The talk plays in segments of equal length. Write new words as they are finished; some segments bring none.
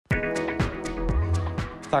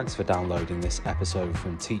Thanks for downloading this episode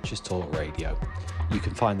from Teachers Talk Radio. You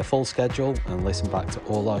can find the full schedule and listen back to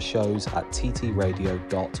all our shows at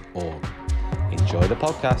ttradio.org. Enjoy the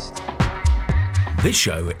podcast. This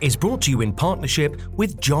show is brought to you in partnership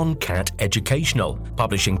with John Catt Educational,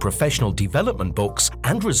 publishing professional development books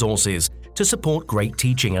and resources to support great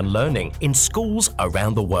teaching and learning in schools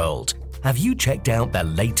around the world. Have you checked out their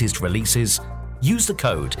latest releases? Use the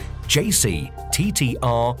code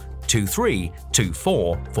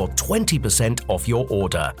JCTTR2324 for 20% off your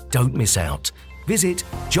order. Don't miss out. Visit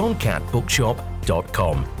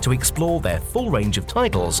johncattbookshop.com to explore their full range of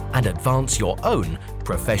titles and advance your own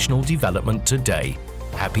professional development today.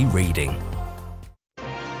 Happy reading.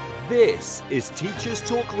 This is Teachers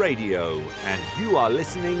Talk Radio, and you are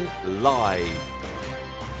listening live.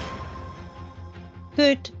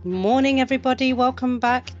 Good morning, everybody. Welcome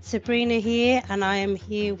back. Sabrina here, and I am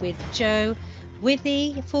here with Joe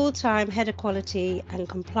Withy, full-time Head of Quality and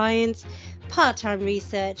Compliance, part-time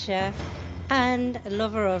researcher, and a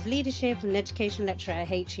lover of leadership and education lecturer at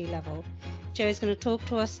HE level. Joe is going to talk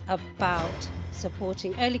to us about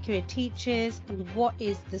supporting early career teachers and what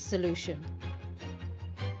is the solution.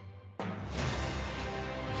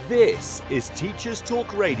 This is Teachers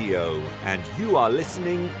Talk Radio, and you are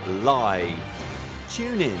listening live.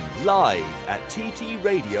 Tune in live at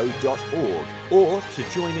ttradio.org, or to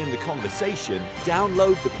join in the conversation,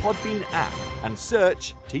 download the Podbean app and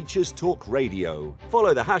search Teachers Talk Radio.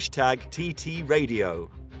 Follow the hashtag TTRadio.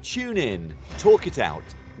 Tune in, talk it out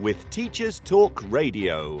with Teachers Talk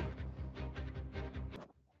Radio.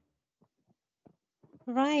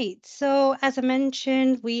 Right, so as I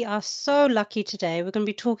mentioned, we are so lucky today. We're going to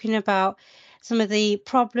be talking about some of the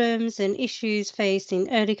problems and issues faced in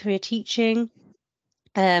early career teaching.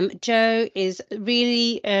 Joe is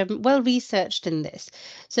really well researched in this.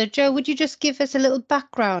 So Joe, would you just give us a little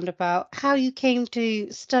background about how you came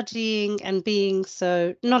to studying and being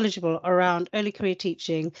so knowledgeable around early career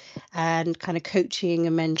teaching and kind of coaching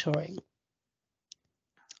and mentoring?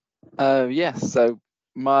 Yes, so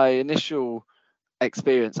my initial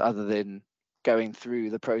experience, other than going through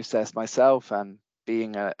the process myself and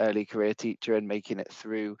being an early career teacher and making it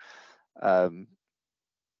through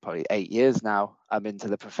probably 8 years now, I'm into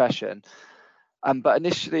the profession. But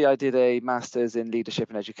initially I did a master's in leadership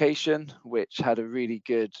and education, which had a really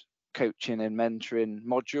good coaching and mentoring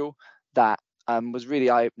module that was really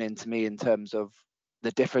eye-opening to me in terms of the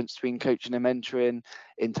difference between coaching and mentoring,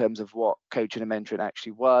 in terms of what coaching and mentoring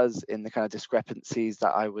actually was, in the kind of discrepancies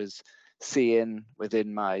that I was seeing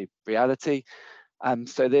within my reality.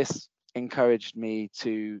 So this encouraged me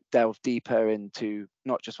to delve deeper into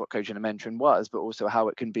not just what coaching and mentoring was, but also how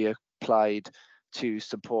it can be applied to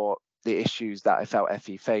support the issues that I felt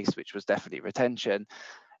FE faced, which was definitely retention.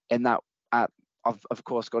 And that I've of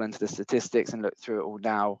course gone into the statistics and looked through it all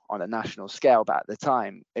now on a national scale, but at the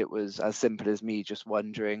time it was as simple as me just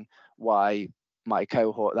wondering why my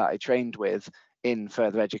cohort that I trained with in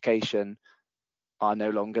further education are no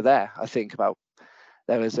longer there. I think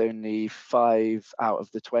there was only 5 out of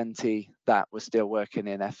the 20 that were still working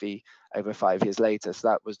in FE over 5 years later. So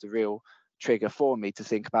that was the real trigger for me to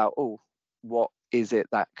think about, what is it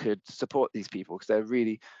that could support these people? Because they're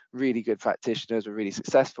really, really good practitioners, were really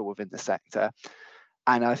successful within the sector.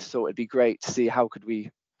 And I thought it'd be great to see how could we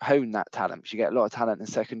hone that talent. Because you get a lot of talent in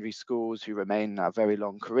secondary schools who remain in our very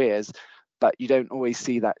long careers, but you don't always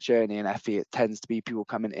see that journey in FE. It tends to be people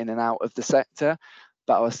coming in and out of the sector.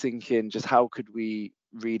 But I was thinking, just how could we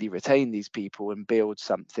really retain these people and build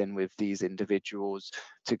something with these individuals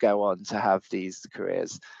to go on to have these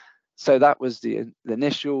careers? So that was the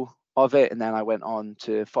initial of it. And then I went on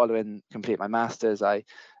to complete my master's. I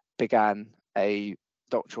began a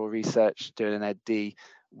doctoral research, doing an Ed.D.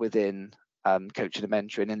 within coaching and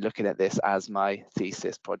mentoring, and looking at this as my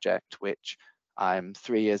thesis project, which I'm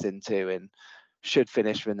 3 years into and should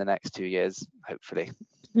finish within the next 2 years, hopefully.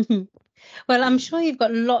 Well, I'm sure you've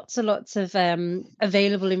got lots and lots of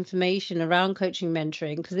available information around coaching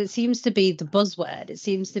mentoring, because it seems to be the buzzword. It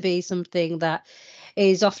seems to be something that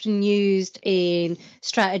is often used in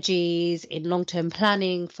strategies, in long-term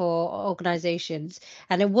planning for organizations.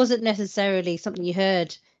 And it wasn't necessarily something you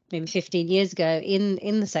heard maybe 15 years ago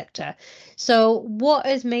in the sector. So what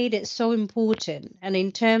has made it so important? And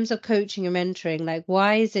in terms of coaching and mentoring, like,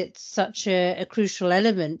 why is it such a crucial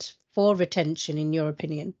element for retention, in your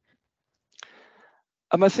opinion?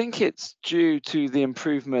 I think it's due to the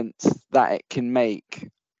improvements that it can make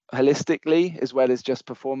holistically, as well as just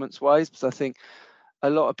performance-wise. Because I think a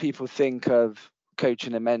lot of people think of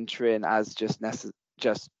coaching and mentoring as just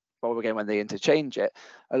well, again, when they interchange it,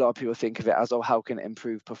 a lot of people think of it as, oh, how can it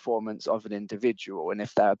improve performance of an individual? And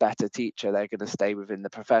if they're a better teacher, they're going to stay within the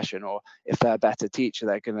profession, or if they're a better teacher,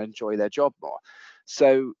 they're going to enjoy their job more.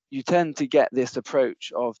 So you tend to get this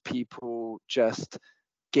approach of people just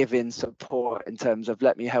giving support in terms of,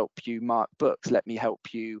 let me help you mark books, let me help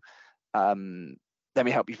you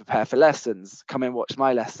prepare for lessons, come and watch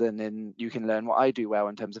my lesson and you can learn what I do well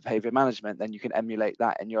in terms of behavior management, then you can emulate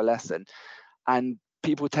that in your lesson. And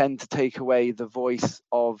people tend to take away the voice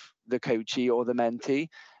of the coachee or the mentee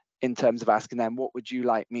in terms of asking them, what would you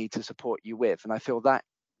like me to support you with? And I feel that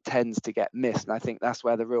tends to get missed. And I think that's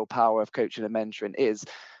where the real power of coaching and mentoring is.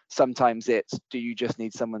 Sometimes it's, do you just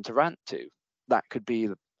need someone to rant to? That could be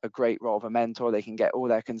a great role of a mentor. They can get all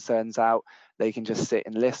their concerns out. They can just sit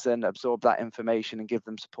and listen, absorb that information and give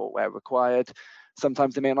them support where required.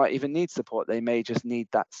 Sometimes they may not even need support. They may just need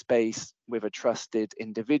that space with a trusted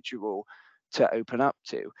individual to open up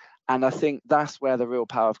to. And I think that's where the real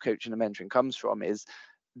power of coaching and mentoring comes from, is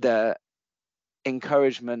the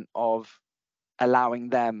encouragement of allowing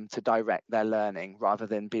them to direct their learning rather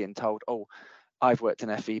than being told, oh, I've worked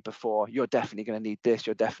in FE before, you're definitely going to need this,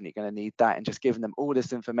 you're definitely going to need that, and just giving them all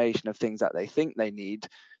this information of things that they think they need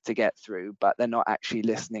to get through, but they're not actually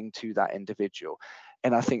listening to that individual.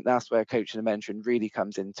 And I think that's where coaching and mentoring really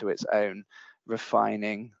comes into its own,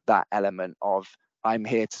 refining that element of, I'm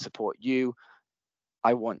here to support you.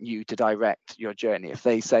 I want you to direct your journey. If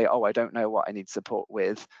they say, oh, I don't know what I need support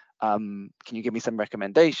with, can you give me some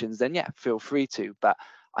recommendations? Then yeah, feel free to. But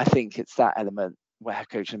I think it's that element where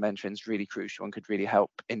coaching and mentoring is really crucial and could really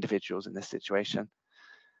help individuals in this situation.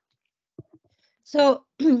 So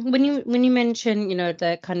when you mention,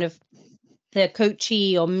 the kind of the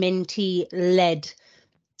coachee or mentee led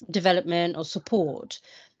development or support,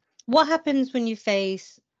 what happens when you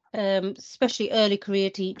face especially early career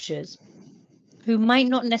teachers who might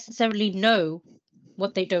not necessarily know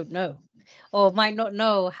what they don't know, or might not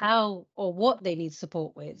know how or what they need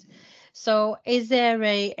support with? So is there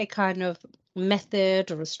a kind of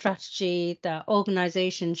method or a strategy that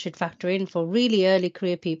organizations should factor in for really early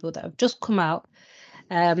career people that have just come out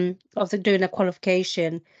of doing a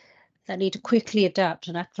qualification, that need to quickly adapt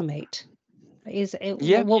and acclimate?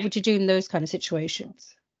 What would you do in those kind of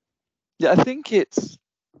situations? Yeah, I think it's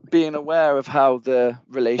being aware of how the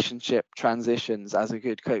relationship transitions as a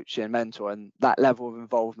good coach and mentor, and that level of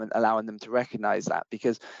involvement, allowing them to recognize that,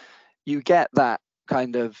 because you get that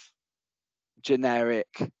kind of generic,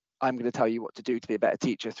 I'm going to tell you what to do to be a better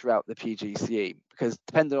teacher throughout the PGCE, because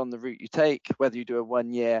depending on the route you take, whether you do a 1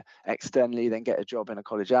 year externally, then get a job in a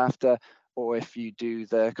college after, or if you do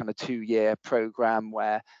the kind of 2-year program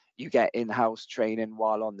where you get in-house training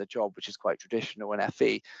while on the job, which is quite traditional in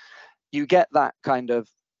FE, you get that kind of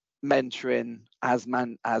mentoring as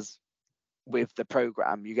with the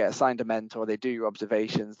program. You get assigned a mentor, they do your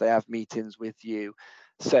observations, they have meetings with you.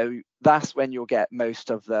 So that's when you'll get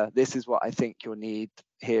most of this is what I think you'll need,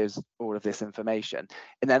 here's all of this information.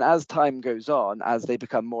 And then as time goes on, as they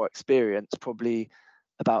become more experienced, probably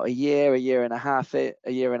about a year and a half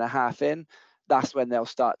in, that's when they'll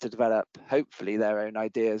start to develop, hopefully, their own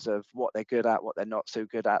ideas of what they're good at, what they're not so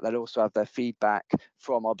good at. They'll also have their feedback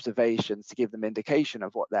from observations to give them indication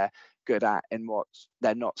of what they're good at and what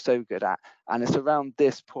they're not so good at. And it's around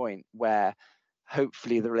this point where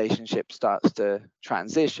hopefully the relationship starts to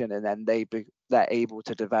transition, and then they're able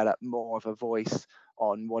to develop more of a voice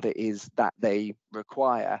on what it is that they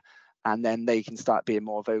require, and then they can start being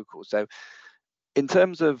more vocal. So in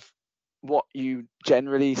terms of what you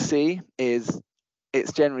generally see, is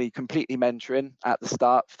it's generally completely mentoring at the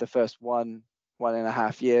start for the first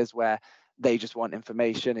 1.5 years, where they just want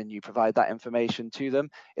information and you provide that information to them.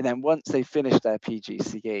 And then once they finish their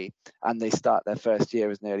PGCE and they start their first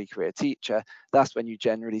year as an early career teacher, that's when you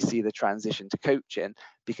generally see the transition to coaching,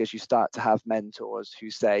 because you start to have mentors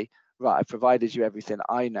who say, right, I've provided you everything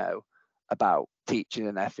I know about teaching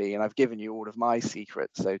in FE, and I've given you all of my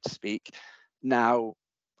secrets, so to speak. Now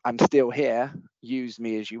I'm still here, use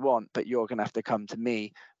me as you want, but you're going to have to come to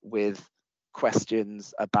me with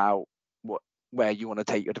questions about where you want to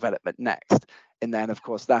take your development next. And then, of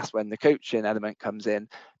course, that's when the coaching element comes in,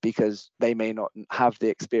 because they may not have the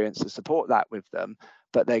experience to support that with them,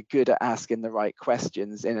 but they're good at asking the right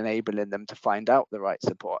questions and enabling them to find out the right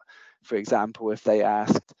support. For example, if they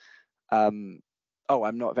asked, oh,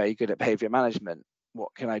 I'm not very good at behavior management,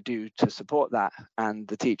 what can I do to support that? And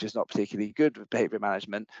the teacher's not particularly good with behavior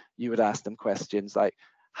management, you would ask them questions like,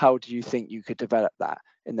 how do you think you could develop that?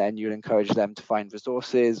 And then you'd encourage them to find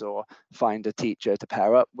resources or find a teacher to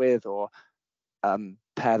pair up with, or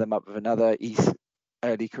pair them up with another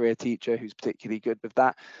early career teacher who's particularly good with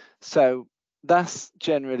that. So that's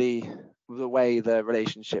generally the way the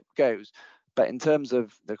relationship goes. But in terms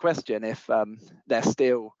of the question, if they're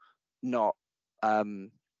still not,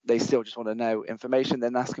 they still just want to know information,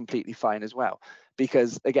 then that's completely fine as well.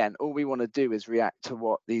 Because again, all we want to do is react to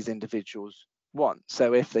what these individuals want.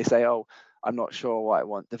 So if they say, oh, I'm not sure what I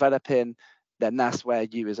want developing, then that's where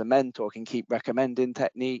you as a mentor can keep recommending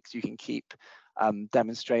techniques, you can keep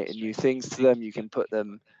demonstrating new things to them, you can put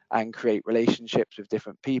them and create relationships with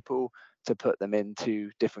different people to put them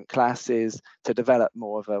into different classes to develop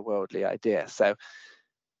more of a worldly idea. So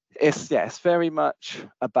it's very much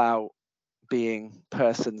about being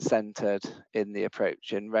person-centered in the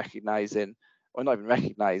approach and recognizing, or not even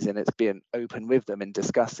recognizing, it's being open with them and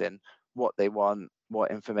discussing what they want,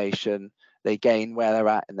 what information they gain, where they're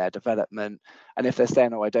at in their development. And if they're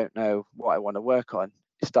saying, oh, I don't know what I want to work on,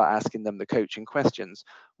 you start asking them the coaching questions.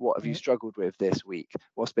 What have you struggled with this week?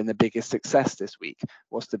 What's been the biggest success this week?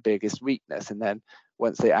 What's the biggest weakness? And then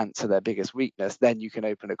once they answer their biggest weakness, then you can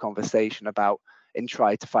open a conversation about and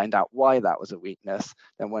try to find out why that was a weakness.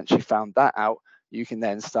 Then once you found that out, you can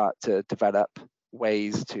then start to develop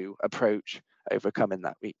ways to approach overcoming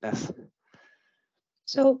that weakness.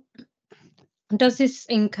 So does this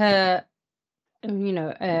incur,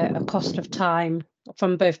 a cost of time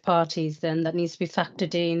from both parties then that needs to be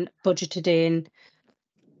factored in, budgeted in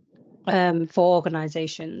for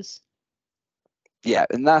organizations? Yeah,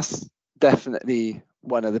 and that's definitely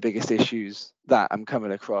one of the biggest issues that I'm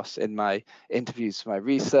coming across in my interviews for my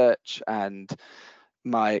research and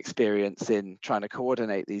my experience in trying to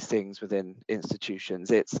coordinate these things within institutions.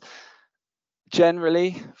 It's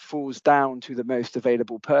generally falls down to the most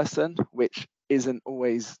available person, which isn't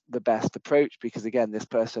always the best approach because, again, this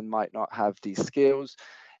person might not have these skills.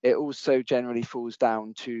 It also generally falls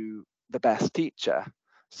down to the best teacher.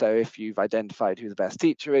 So if you've identified who the best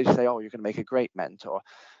teacher is, you say, oh, you're going to make a great mentor,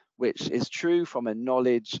 which is true from a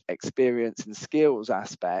knowledge, experience, and skills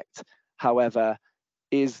aspect. However,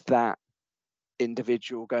 is that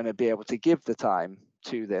individual going to be able to give the time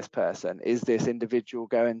to this person? Is this individual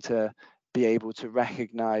going to be able to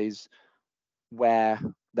recognize where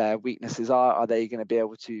their weaknesses are? Are they going to be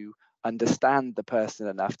able to understand the person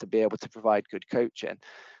enough to be able to provide good coaching?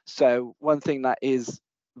 So one thing that is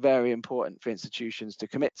very important for institutions to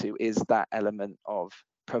commit to is that element of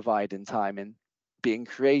providing time and being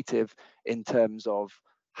creative in terms of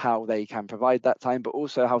how they can provide that time, but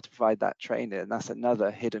also how to provide that training. And that's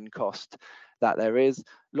another hidden cost that there is. A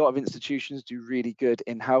lot of institutions do really good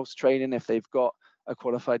in-house training. If they've got a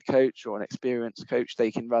qualified coach or an experienced coach,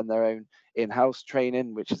 they can run their own in-house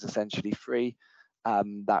training, which is essentially free.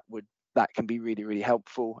 That can be really, really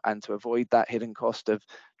helpful, and to avoid that hidden cost of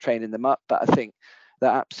training them up. But I think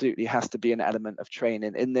there absolutely has to be an element of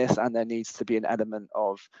training in this, and there needs to be an element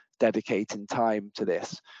of dedicating time to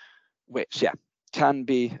this, which can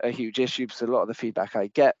be a huge issue, because a lot of the feedback I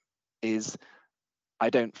get is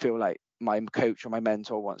I don't feel like my coach or my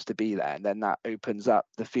mentor wants to be there, and then that opens up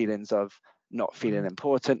the feelings of not feeling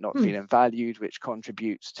important, not feeling valued, which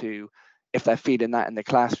contributes to, if they're feeling that in the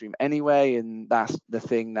classroom anyway, and that's the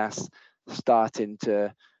thing that's starting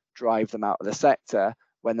to drive them out of the sector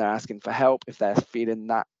when they're asking for help. If they're feeling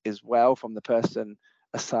that as well from the person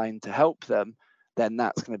assigned to help them, then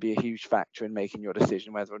that's going to be a huge factor in making your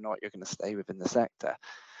decision whether or not you're going to stay within the sector.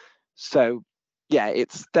 So yeah,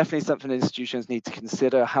 it's definitely something institutions need to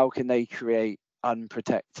consider. How can they create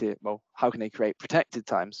protected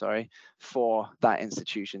time, for that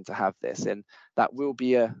institution to have this? And that will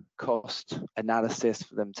be a cost analysis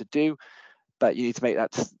for them to do, but you need to make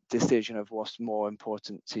that decision of what's more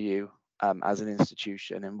important to you as an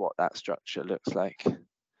institution and what that structure looks like.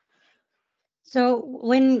 So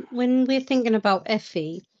when we're thinking about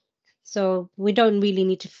FE, so we don't really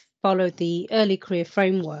need to follow the early career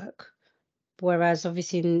framework, whereas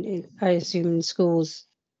obviously I assume in schools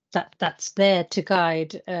that's there to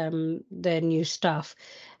guide their new staff.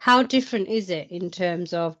 How different is it in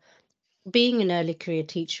terms of being an early career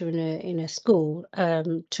teacher in a school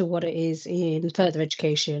to what it is in further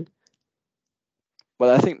education?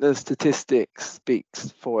 Well, I think the statistics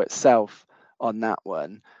speaks for itself on that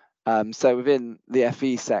one. So within the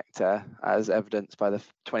FE sector, as evidenced by the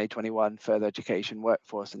 2021 Further Education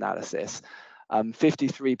Workforce Analysis,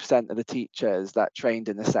 53% of the teachers that trained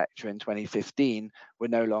in the sector in 2015 were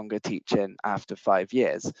no longer teaching after 5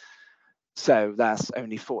 years. So that's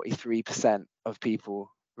only 43% of people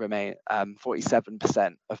remain,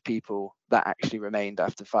 47% of people that actually remained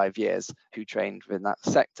after 5 years who trained within that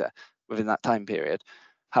sector within that time period.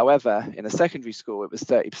 However, in a secondary school, it was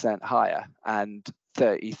 30% higher, and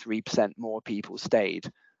 33% more people stayed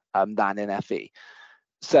than in FE.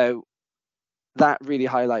 So that really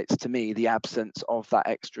highlights to me the absence of that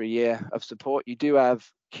extra year of support. You do have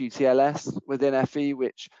QTLS within FE,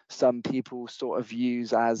 which some people sort of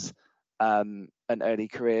use as an early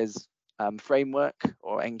careers framework,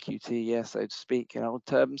 or NQT, so to speak, in old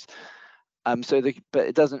terms. But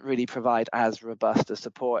it doesn't really provide as robust a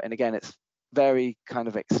support. And again, it's very kind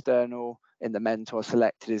of external. In the mentor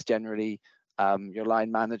selected is generally your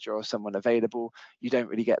line manager or someone available. You don't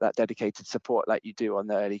really get that dedicated support like you do on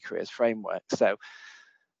the early careers framework. So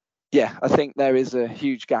yeah, I think there is a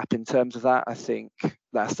huge gap in terms of that. I think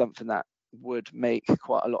that's something that would make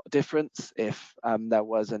quite a lot of difference if there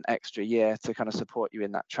was an extra year to kind of support you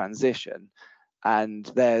in that transition. And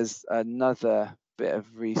there's another bit of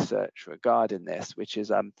research regarding this, which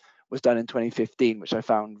is was done in 2015, which I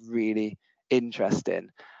found really interesting.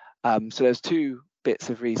 So there's two bits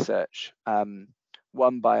of research,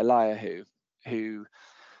 one by Eliahu, who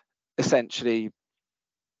essentially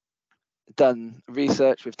done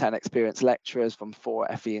research with 10 experienced lecturers from 4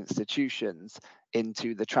 FE institutions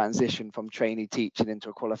into the transition from trainee teaching into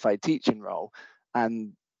a qualified teaching role.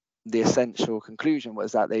 And the essential conclusion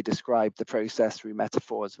was that they described the process through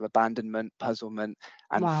metaphors of abandonment, puzzlement,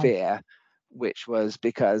 and fear, which was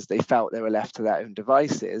because they felt they were left to their own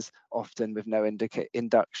devices, often with no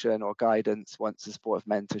induction or guidance once the supportive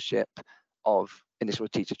mentorship of initial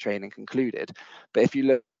teacher training concluded. But if you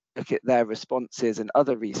look at their responses and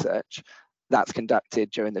other research that's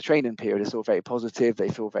conducted during the training period, it's all very positive, they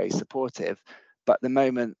feel very supportive. But the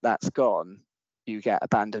moment that's gone, you get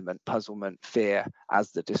abandonment, puzzlement, fear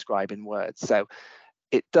as the describing words. So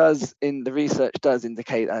it does, in the research, does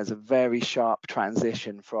indicate as a very sharp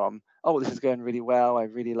transition from, oh, this is going really well, I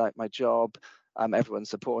really like my job, everyone's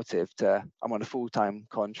supportive, to I'm on a full-time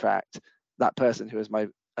contract. That person who is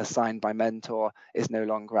assigned by mentor is no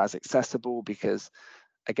longer as accessible because,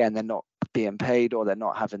 again, they're not being paid, or they're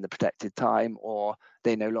not having the protected time, or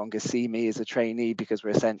they no longer see me as a trainee because we're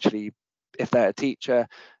essentially, if they're a teacher,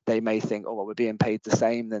 they may think, oh, well, we're being paid the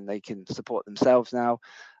same, then they can support themselves now.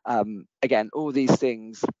 Again, all these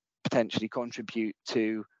things potentially contribute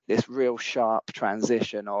to this real sharp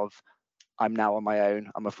transition of, I'm now on my own,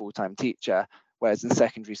 I'm a full-time teacher. Whereas in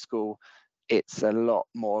secondary school, it's a lot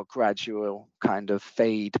more gradual kind of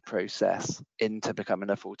fade process into becoming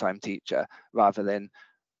a full-time teacher, rather than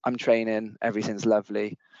I'm training, everything's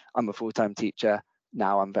lovely, I'm a full-time teacher,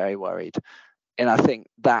 now I'm very worried. And I think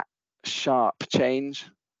that sharp change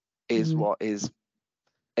is what is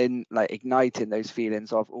in igniting those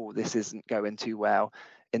feelings of, oh, this isn't going too well.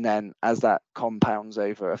 And then as that compounds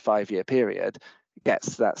over a 5-year period, it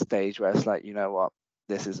gets to that stage where it's like, you know what,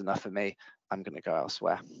 this is enough for me, I'm going to go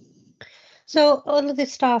elsewhere. So all of the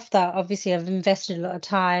staff that obviously have invested a lot of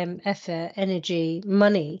time, effort, energy,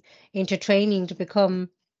 money into training to become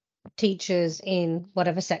teachers in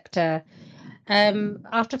whatever sector,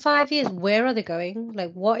 after 5 years, where are they going?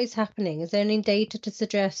 Like, what is happening? Is there any data to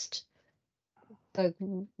suggest like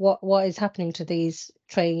what is happening to these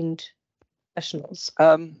trained professionals?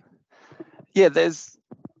 Yeah,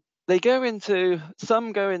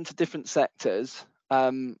 some go into different sectors.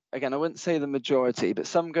 Again, I wouldn't say the majority, but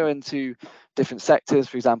some go into different sectors,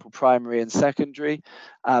 for example, primary and secondary.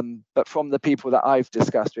 But from the people that I've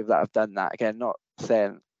discussed with that have done that, again, not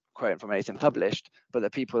saying, quoting from anything published, but the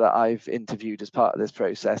people that I've interviewed as part of this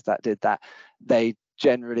process that did that, they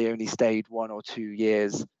generally only stayed 1 or 2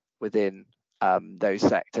 years within those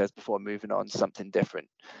sectors before moving on to something different.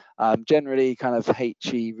 Generally kind of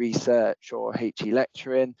HE research or HE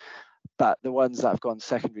lecturing, but the ones that have gone to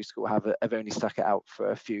secondary school have only stuck it out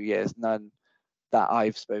for a few years. None that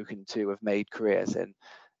I've spoken to have made careers in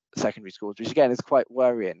secondary schools, which again is quite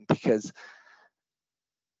worrying, because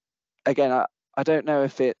again, I don't know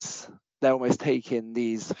if they're almost taking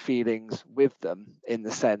these feelings with them, in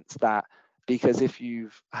the sense that, because if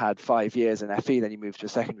you've had 5 years in FE, then you move to a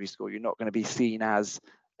secondary school, you're not going to be seen as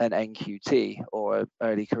an NQT or an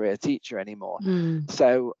early career teacher anymore.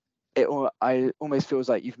 So I almost feels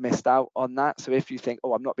like you've missed out on that. So if you think,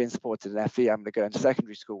 oh, I'm not being supported in FE, I'm going to go into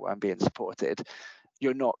secondary school where I'm being supported,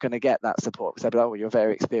 you're not going to get that support. Because they'll be, oh, well, you're a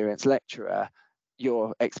very experienced lecturer,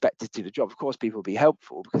 you're expected to do the job. Of course, people will be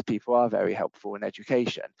helpful, because people are very helpful in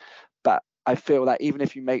education. But I feel that even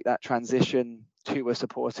if you make that transition to a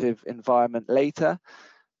supportive environment later,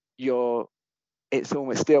 it's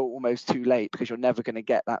almost too late, because you're never going to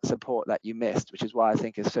get that support that you missed, which is why I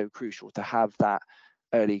think it's so crucial to have that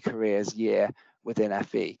early careers year within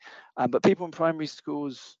FE. But people in primary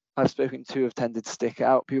schools I've spoken to have tended to stick it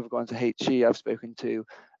out. People have gone to HE I've spoken to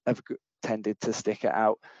have tended to stick it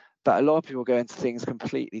out. But a lot of people go into things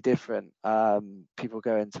completely different. People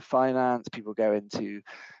go into finance, people go into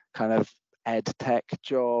kind of ed tech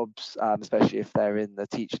jobs, especially if they're in the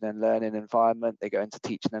teaching and learning environment. They go into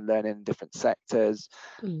teaching and learning in different sectors,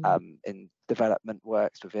 in development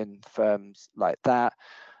works within firms like that.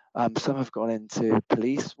 Some have gone into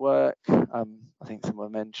police work. I think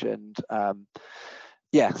someone mentioned.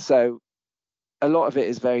 So a lot of it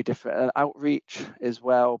is very different. And outreach as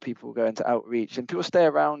well. People go into outreach, and people stay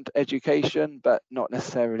around education, but not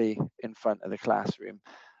necessarily in front of the classroom.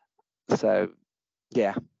 So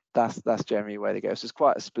yeah, that's generally where they go. So it's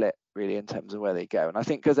quite a split really in terms of where they go. And I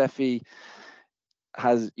think because FE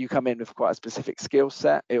you come in with quite a specific skill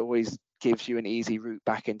set, it always gives you an easy route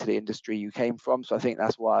back into the industry you came from. So I think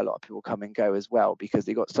that's why a lot of people come and go as well, because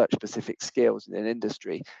they've got such specific skills in an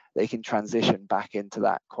industry, they can transition back into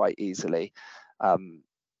that quite easily.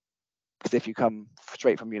 Because if you come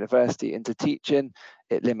straight from university into teaching,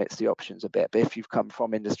 it limits the options a bit. But if you've come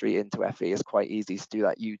from industry into FE, it's quite easy to do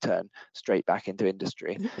that U-turn straight back into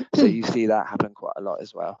industry. So you see that happen quite a lot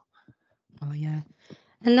as well. Oh, yeah.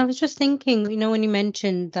 And I was just thinking, when you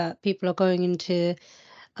mentioned that people are going into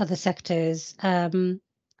other sectors,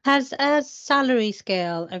 has salary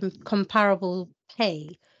scale and comparable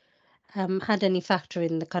pay had any factor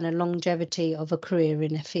in the kind of longevity of a career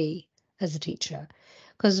in FE as a teacher?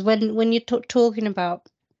 Because when you're talking about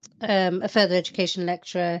a further education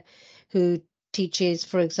lecturer who teaches,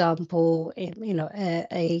 for example,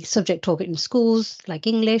 a subject taught in schools like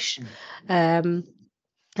English, and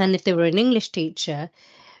if they were an English teacher,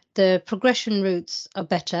 the progression routes are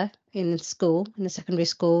better in school, in a secondary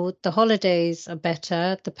school. The holidays are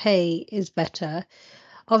better. The pay is better.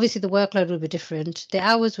 Obviously, the workload would be different. The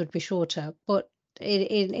hours would be shorter. But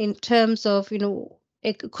in terms of,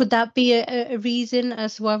 could that be a reason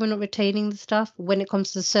as to why we're not retaining the staff when it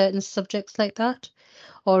comes to certain subjects like that?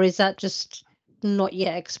 Or is that just not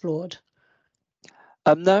yet explored?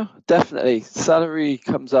 No, definitely. Salary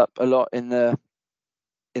comes up a lot in the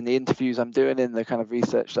interviews I'm doing, in the kind of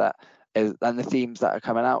research that is, and the themes that are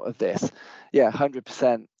coming out of this. Yeah,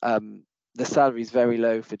 100%. The salary is very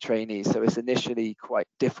low for trainees, so it's initially quite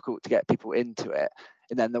difficult to get people into it.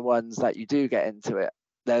 And then the ones that you do get into it,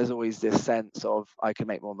 there's always this sense of I can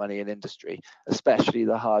make more money in industry, especially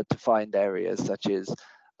the hard to find areas such as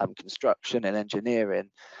construction and engineering.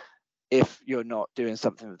 If you're not doing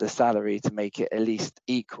something with the salary to make it at least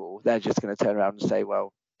equal, they're just going to turn around and say,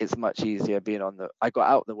 well, it's much easier being I got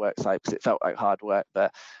out the work site because it felt like hard work.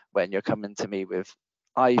 But when you're coming to me with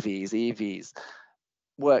IVs, EVs,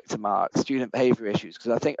 work to mark, student behavior issues,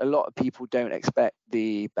 because I think a lot of people don't expect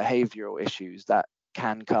the behavioral issues that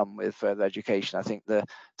can come with further education. I think the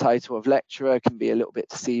title of lecturer can be a little bit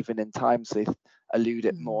deceiving in times. So they allude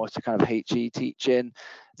it more to kind of HE teaching,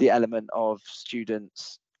 the element of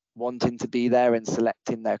students wanting to be there and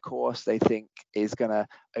selecting their course they think is going to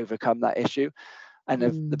overcome that issue. And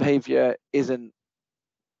if the behavior isn't,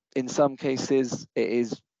 in some cases, it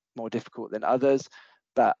is more difficult than others,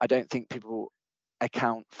 but I don't think people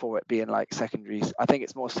account for it being like secondary. I think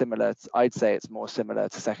it's more similar. I'd say it's more similar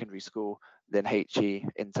to secondary school than HE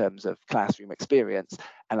in terms of classroom experience.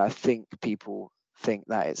 And I think people think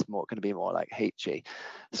that it's more going to be more like HE.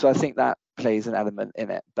 So I think that plays an element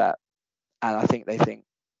in it. And I think they think,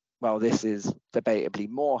 well, this is debatably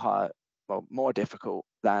more difficult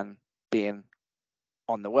than being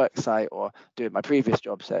on the work site or doing my previous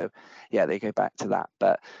job. So yeah, they go back to that.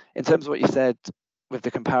 But in terms of what you said with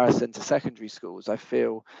the comparison to secondary schools, I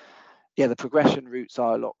feel, yeah, the progression routes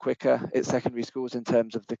are a lot quicker at secondary schools in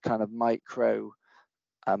terms of the kind of micro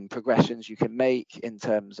progressions you can make in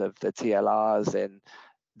terms of the TLRs and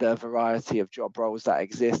the variety of job roles that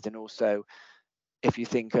exist. And also, if you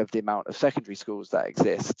think of the amount of secondary schools that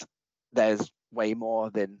exist, there's way more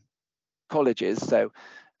than colleges. So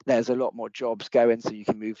there's a lot more jobs going, so you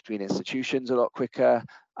can move between institutions a lot quicker.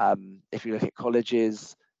 If you look at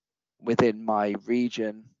colleges within my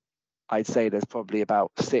region, I'd say there's probably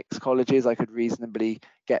about 6 colleges I could reasonably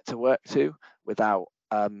get to work to without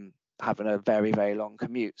having a very, very long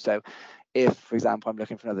commute. So if, for example, I'm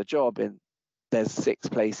looking for another job and there's 6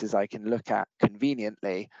 places I can look at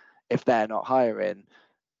conveniently, if they're not hiring,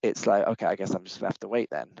 it's like, okay, I guess I'm just gonna have to wait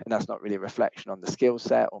then. And that's not really a reflection on the skill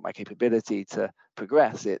set or my capability to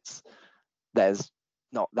progress. There's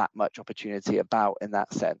not that much opportunity about in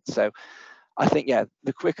that sense. So I think, yeah,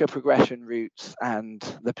 the quicker progression routes and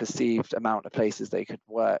the perceived amount of places they could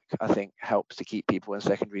work, I think helps to keep people in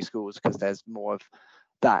secondary schools, because there's more of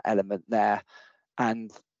that element there.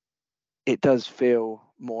 And it does feel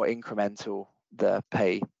more incremental, the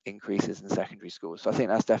pay increases in secondary schools. So I think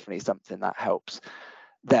that's definitely something that helps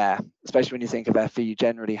there, especially when you think of FE. You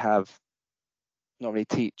generally have normally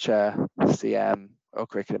teacher, CM, or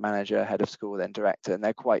curriculum manager, head of school, then director, and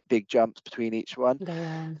they're quite big jumps between each one. They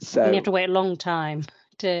are. So and you have to wait a long time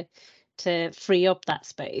to free up that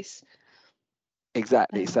space.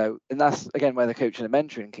 exactly. So, and that's again where the coaching and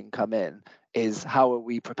mentoring can come in, is how are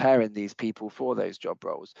we preparing these people for those job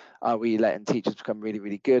roles? Are we letting teachers become really,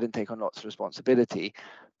 really good and take on lots of responsibility,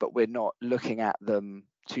 but we're not looking at them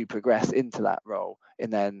to progress into that role,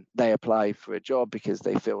 and then they apply for a job because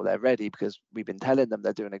they feel they're ready, because we've been telling them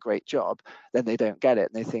they're doing a great job, then they don't get it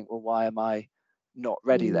and they think, well, why am I not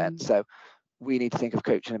ready then? So we need to think of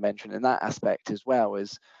coaching and mentoring in that aspect as well,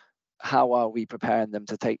 as how are we preparing them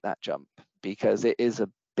to take that jump, because it is a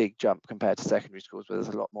big jump compared to secondary schools where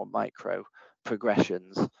there's a lot more micro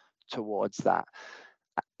progressions towards that.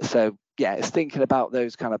 So yeah, it's thinking about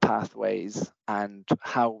those kind of pathways and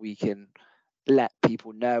how we can let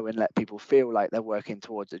people know and let people feel like they're working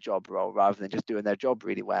towards a job role, rather than just doing their job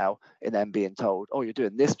really well and then being told, oh, you're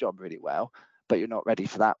doing this job really well, but you're not ready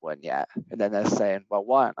for that one yet. And then they're saying, well,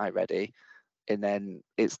 why aren't I ready? And then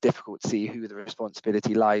it's difficult to see who the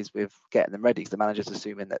responsibility lies with getting them ready, because the manager's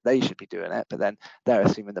assuming that they should be doing it, but then they're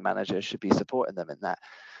assuming the manager should be supporting them in that.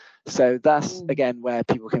 So that's again where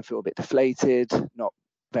people can feel a bit deflated, not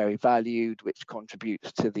very valued, which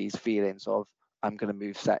contributes to these feelings of, I'm going to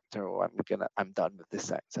move sector, or I'm done with this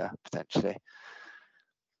sector potentially.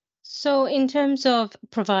 So in terms of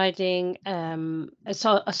providing a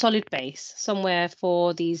solid base, somewhere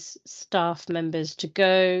for these staff members to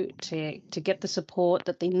go to get the support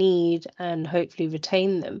that they need and hopefully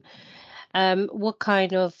retain them, what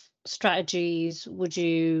kind of strategies would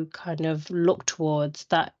you kind of look towards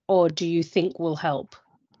that, or do you think will help,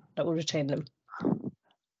 that will retain them?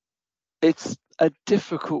 It's a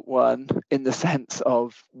difficult one in the sense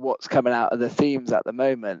of what's coming out of the themes at the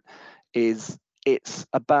moment is it's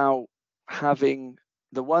about having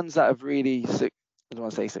the ones that have really, I don't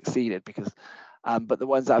want to say succeeded, because, but the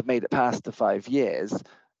ones that have made it past the 5 years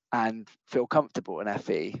and feel comfortable in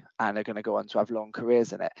FE and are going to go on to have long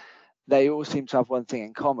careers in it. They all seem to have one thing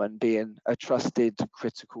in common, being a trusted,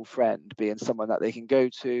 critical friend, being someone that they can go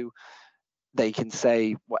to, they can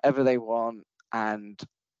say whatever they want, and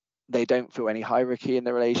they don't feel any hierarchy in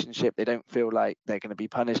the relationship. They don't feel like they're going to be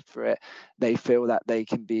punished for it. They feel that they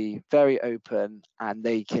can be very open and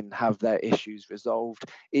they can have their issues resolved,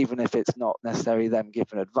 even if it's not necessarily them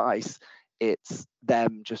giving advice. It's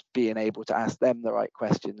them just being able to ask them the right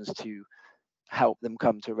questions to help them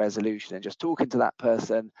come to a resolution, and just talking to that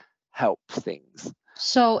person helps things.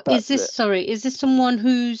 So is this someone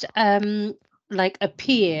who's like a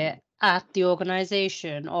peer at the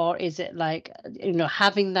organization, or is it like,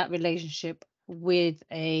 having that relationship with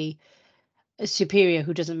a superior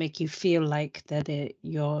who doesn't make you feel like they're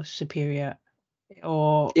your superior,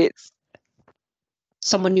 or it's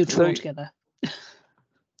someone neutral altogether?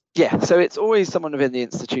 Yeah, so it's always someone within the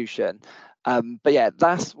institution. But yeah,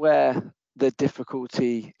 that's where the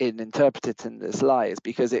difficulty in interpreting this lies,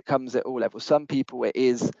 because it comes at all levels. Some people, it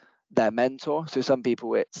is their mentor. So some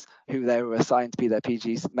people, it's who they were assigned to be their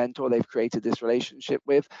PGC mentor they've created this relationship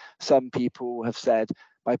with. Some people have said,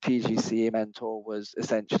 my PGCE mentor was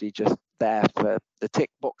essentially just there for the tick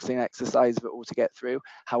boxing exercise of it all to get through.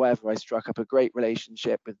 However, I struck up a great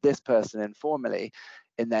relationship with this person informally,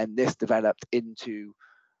 and then this developed into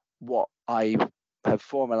what I have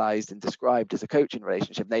formalized and described as a coaching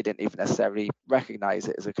relationship. They didn't even necessarily recognize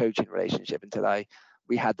it as a coaching relationship until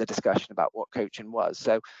we had the discussion about what coaching was.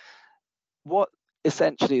 So what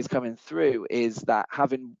essentially is coming through is that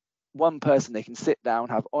having one person they can sit down,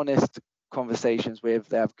 have honest conversations with,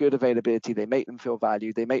 they have good availability, they make them feel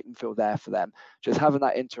valued, they make them feel there for them. Just having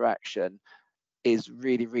that interaction is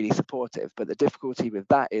really, really supportive. But the difficulty with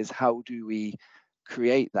that is, how do we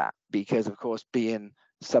create that? Because of course, being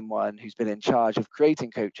someone who's been in charge of creating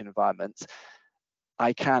coaching environments,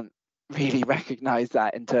 I can't really recognize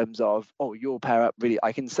that in terms of, oh, you'll pair up really,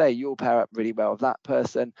 I can say you'll pair up really well with that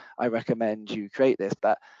person, I recommend you create this,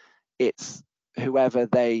 but it's whoever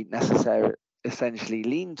they essentially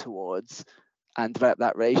lean towards and develop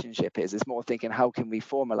that relationship is. It's more thinking, how can we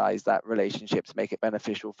formalize that relationship to make it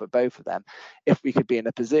beneficial for both of them? If we could be in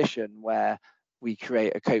a position where we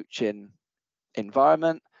create a coaching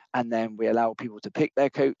environment, and then we allow people to pick their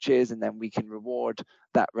coaches, and then we can reward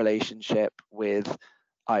that relationship with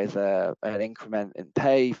either an increment in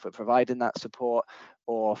pay for providing that support,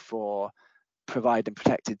 or for providing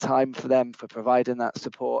protected time for them for providing that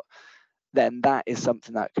support, then that is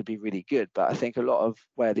something that could be really good. But I think a lot of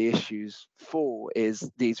where the issues fall is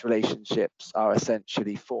these relationships are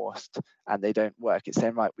essentially forced and they don't work. It's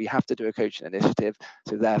saying, right, we have to do a coaching initiative,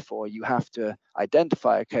 so therefore you have to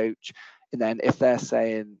identify a coach. And then if they're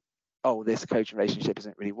saying, oh, this coaching relationship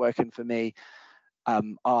isn't really working for me,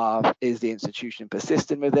 Is the institution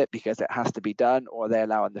persistent with it because it has to be done, or are they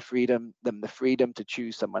allowing the freedom to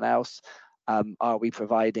choose someone else? Are we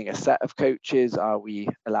providing a set of coaches? Are we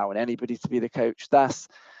allowing anybody to be the coach?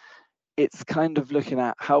 It's kind of looking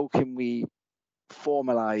at how can we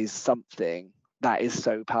formalize something that is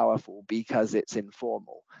so powerful because it's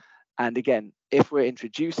informal. And again, if we're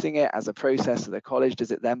introducing it as a process of the college,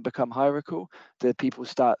 does it then become hierarchical? Do people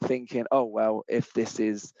start thinking, oh, well, if this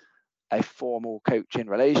is a formal coaching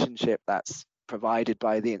relationship that's provided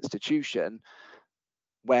by the institution,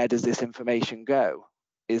 where does this information go?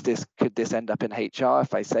 Could this end up in HR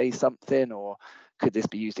if I say something, or could this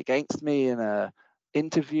be used against me in a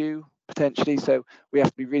interview potentially? So we have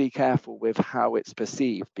to be really careful with how it's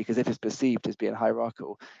perceived, because if it's perceived as being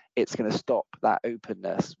hierarchical, it's going to stop that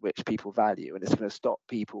openness which people value, and it's going to stop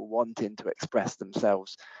people wanting to express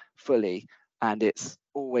themselves fully, and it's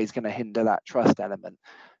always going to hinder that trust element.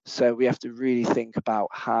 So we have to really think about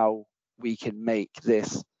how we can make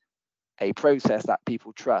this a process that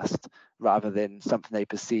people trust rather than something they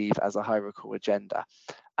perceive as a hierarchical agenda.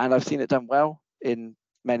 And I've seen it done well in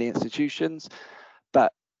many institutions,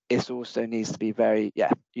 but it also needs to be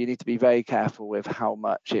you need to be very careful with how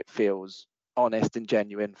much it feels honest and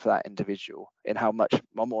genuine for that individual, and how much,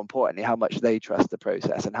 or more importantly, how much they trust the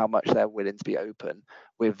process and how much they're willing to be open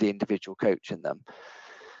with the individual coaching them.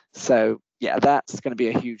 So yeah, that's going to be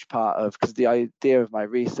a huge part of, because the idea of my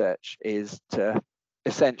research is to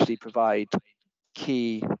essentially provide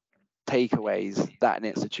key takeaways that an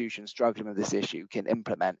institution struggling with this issue can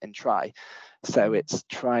implement and try. So it's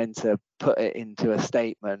trying to put it into a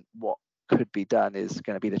statement. What could be done is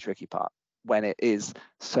going to be the tricky part when it is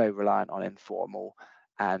so reliant on informal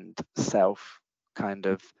and self kind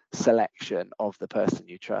of selection of the person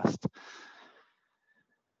you trust.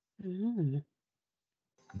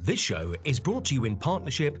 This show is brought to you in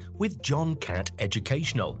partnership with John Catt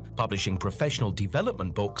Educational, publishing professional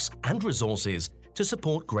development books and resources to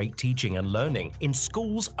support great teaching and learning in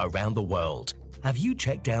schools around the world. Have you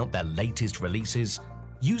checked out their latest releases?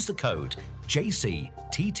 Use the code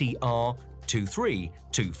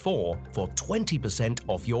JCTTR2324 for 20%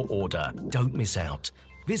 off your order. Don't miss out.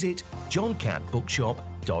 Visit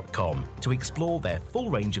johncattbookshop.com to explore their full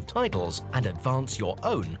range of titles and advance your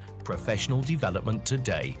own professional development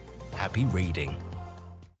today. Happy reading.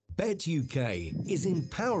 Bet UK is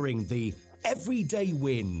empowering the everyday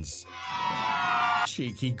wins,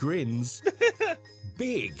 cheeky grins,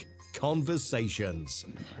 big conversations,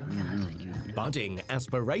 budding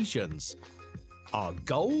aspirations. Our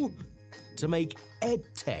goal? To make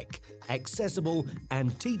EdTech accessible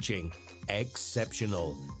and teaching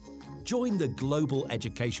exceptional. Join the global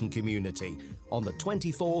education community on the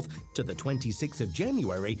 24th to the 26th of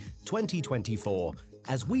January 2024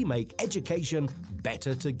 as we make education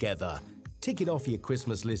better together. Tick it off your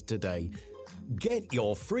Christmas list today. Get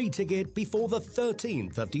your free ticket before the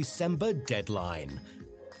 13th of December deadline.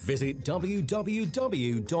 Visit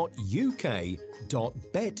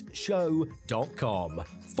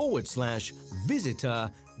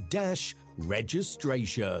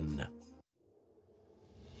www.uk.betshow.com/visitor-registration.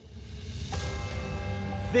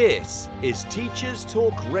 This is Teachers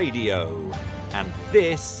Talk Radio, and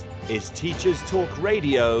this is Teachers Talk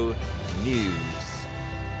Radio News.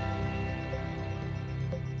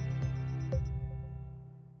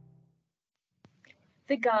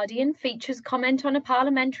 The Guardian features comment on a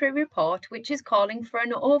parliamentary report which is calling for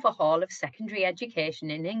an overhaul of secondary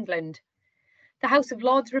education in England. The House of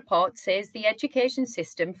Lords report says the education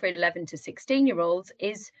system for 11 to 16-year-olds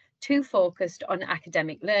is too focused on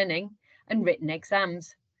academic learning and written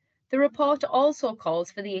exams. The report also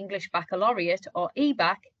calls for the English Baccalaureate, or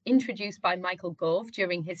EBAC, introduced by Michael Gove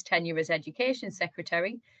during his tenure as Education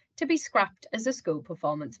Secretary, to be scrapped as a school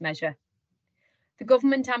performance measure. The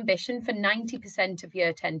government ambition for 90% of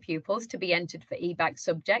Year 10 pupils to be entered for EBAC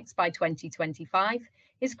subjects by 2025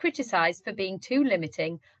 is criticised for being too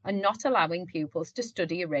limiting and not allowing pupils to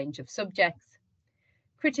study a range of subjects.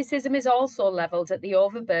 Criticism is also levelled at the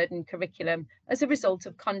overburdened curriculum as a result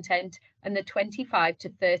of content and the 25 to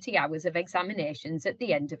 30 hours of examinations at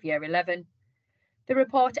the end of Year 11. The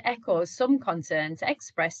report echoes some concerns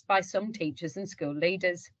expressed by some teachers and school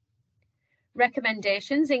leaders.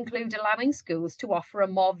 Recommendations include allowing schools to offer a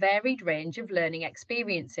more varied range of learning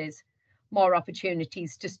experiences, more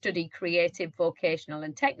opportunities to study creative, vocational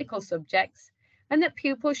and technical subjects, and that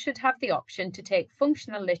pupils should have the option to take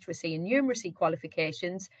functional literacy and numeracy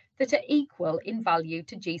qualifications that are equal in value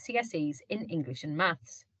to GCSEs in English and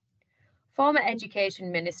Maths. Former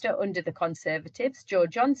Education Minister under the Conservatives, Jo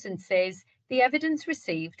Johnson, says the evidence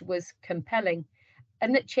received was compelling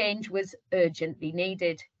and that change was urgently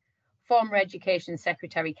needed. Former Education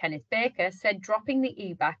Secretary Kenneth Baker said dropping the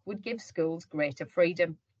EBAC would give schools greater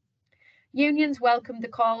freedom. Unions welcomed the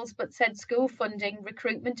calls but said school funding,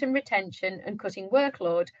 recruitment and retention and cutting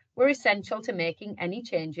workload were essential to making any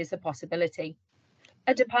changes a possibility.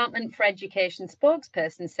 A Department for Education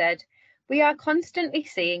spokesperson said, "We are constantly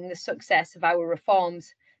seeing the success of our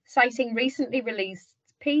reforms," citing recently released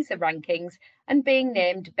PISA rankings and being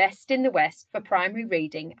named best in the West for primary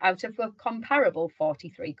reading out of a comparable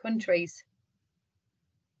 43 countries.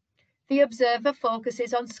 The Observer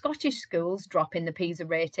focuses on Scottish schools' drop in the PISA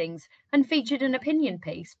ratings and featured an opinion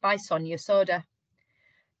piece by Sonia Soda.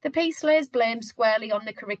 The piece lays blame squarely on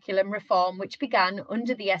the curriculum reform which began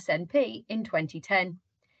under the SNP in 2010.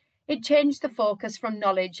 It changed the focus from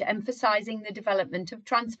knowledge, emphasising the development of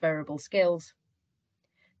transferable skills.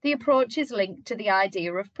 The approach is linked to the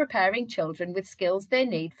idea of preparing children with skills they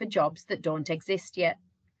need for jobs that don't exist yet.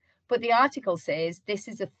 But the article says this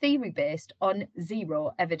is a theory based on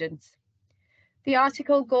zero evidence. The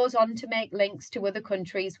article goes on to make links to other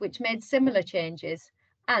countries which made similar changes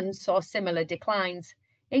and saw similar declines,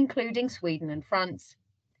 including Sweden and France.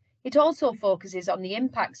 It also focuses on the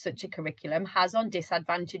impact such a curriculum has on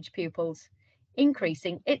disadvantaged pupils,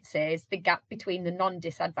 increasing, it says, the gap between the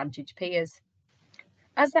non-disadvantaged peers.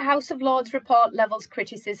 As the House of Lords report levels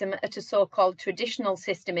criticism at a so-called traditional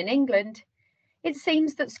system in England, it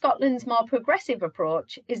seems that Scotland's more progressive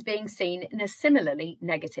approach is being seen in a similarly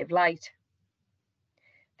negative light.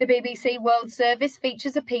 The BBC World Service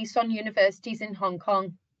features a piece on universities in Hong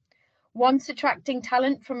Kong. Once attracting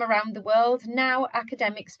talent from around the world, now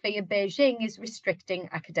academics fear Beijing is restricting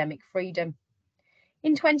academic freedom.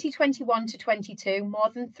 In 2021 to 22, more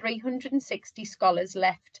than 360 scholars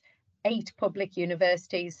left 8 public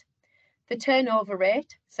universities. The turnover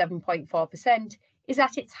rate, 7.4%, is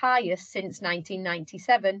at its highest since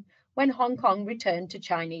 1997, when Hong Kong returned to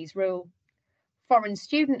Chinese rule. Foreign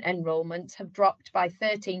student enrolments have dropped by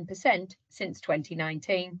 13% since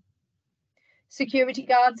 2019. Security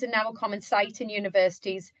guards are now a common sight in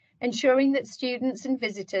universities, ensuring that students and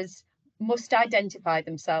visitors must identify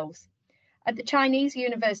themselves. At the Chinese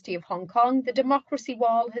University of Hong Kong, the democracy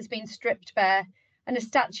wall has been stripped bare and a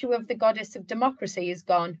statue of the goddess of democracy is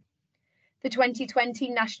gone. The 2020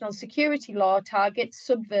 National Security Law targets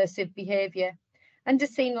subversive behaviour and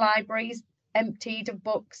has seen libraries emptied of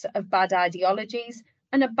books of bad ideologies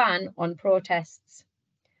and a ban on protests.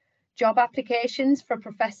 Job applications for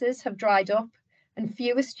professors have dried up and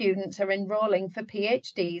fewer students are enrolling for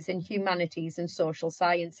PhDs in humanities and social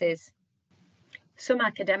sciences. Some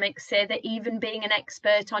academics say that even being an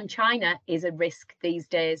expert on China is a risk these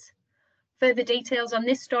days. Further details on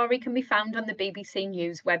this story can be found on the BBC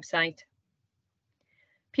News website.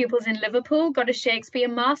 Pupils in Liverpool got a Shakespeare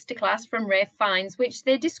masterclass from Ralph Fiennes, which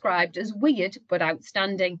they described as weird but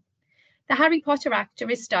outstanding. The Harry Potter actor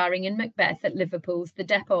is starring in Macbeth at Liverpool's The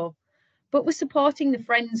Depot, but was supporting the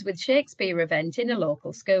Friends with Shakespeare event in a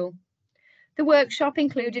local school. The workshop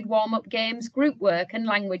included warm-up games, group work and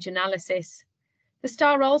language analysis. The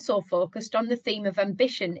star also focused on the theme of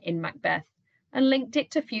ambition in Macbeth and linked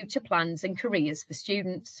it to future plans and careers for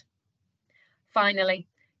students. Finally,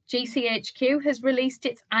 GCHQ has released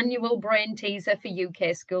its annual brain teaser for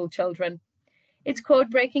UK school children. Its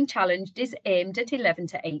code-breaking challenge is aimed at 11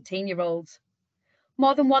 to 18-year-olds.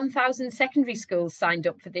 More than 1,000 secondary schools signed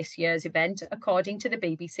up for this year's event, according to the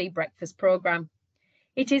BBC Breakfast programme.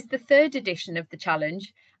 It is the 3rd edition of the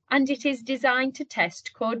challenge, and it is designed to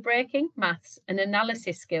test code-breaking, maths and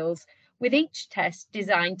analysis skills, with each test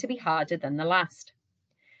designed to be harder than the last.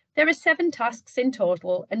 There are 7 tasks in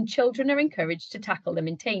total, and children are encouraged to tackle them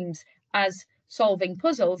in teams, as solving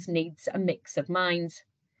puzzles needs a mix of minds.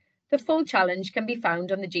 The full challenge can be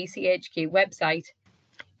found on the GCHQ website,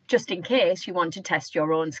 just in case you want to test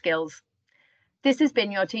your own skills. This has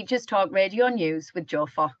been your Teachers Talk Radio News with Jo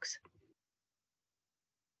Fox.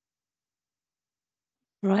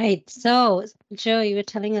 Right, so Jo, you were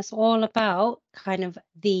telling us all about kind of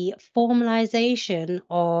the formalization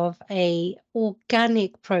of a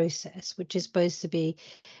organic process, which is supposed to be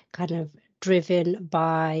kind of driven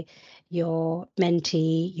by your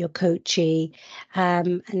mentee, your coachee,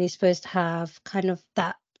 and you're supposed to have kind of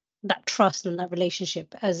that trust and that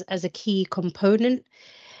relationship as a key component.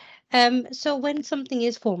 So when something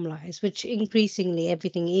is formalized, which increasingly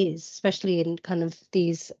everything is, especially in kind of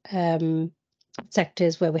these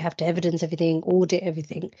sectors where we have to evidence everything, audit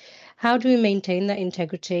everything, how do we maintain that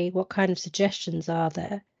integrity? What kind of suggestions are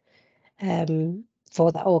there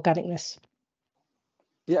for that organicness?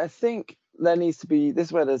 Yeah, I think there needs to be, this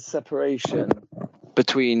is where the separation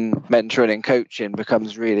between mentoring and coaching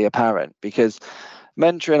becomes really apparent, because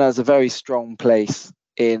mentoring has a very strong place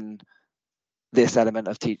in this element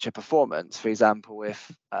of teacher performance. For example,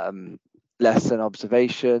 if lesson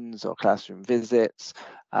observations or classroom visits,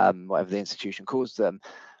 whatever the institution calls them,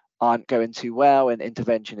 aren't going too well and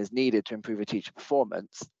intervention is needed to improve a teacher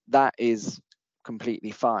performance, that is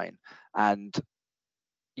completely fine. And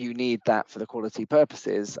you need that for the quality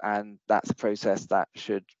purposes, and that's a process that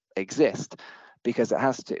should exist because it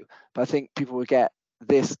has to. But I think people will get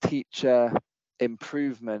this teacher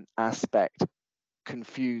improvement aspect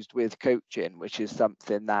confused with coaching, which is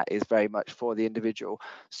something that is very much for the individual,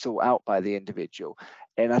 sought out by the individual.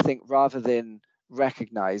 And I think rather than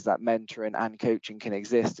recognize that mentoring and coaching can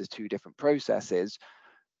exist as two different processes,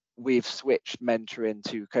 we've switched mentoring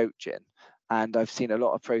to coaching. And I've seen a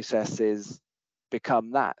lot of processes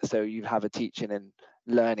become that. So you have a teaching and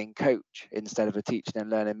learning coach instead of a teaching and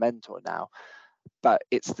learning mentor now. But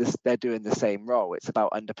it's this, they're doing the same role. It's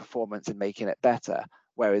about underperformance and making it better.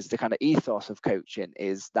 Whereas the kind of ethos of coaching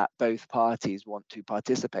is that both parties want to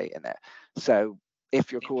participate in it. So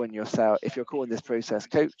if you're calling this process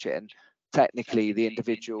coaching, technically the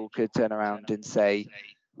individual could turn around and say,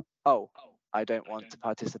 oh, I don't want to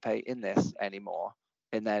participate in this anymore.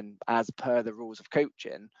 And then as per the rules of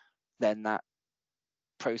coaching, then that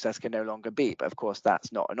process can no longer be. But of course,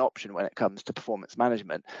 that's not an option when it comes to performance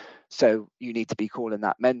management. So you need to be calling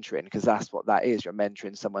that mentoring, because that's what that is. You're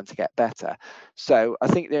mentoring someone to get better. So I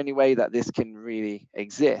think the only way that this can really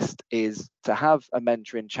exist is to have a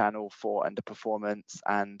mentoring channel for underperformance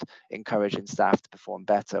and encouraging staff to perform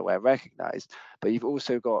better where recognized. But you've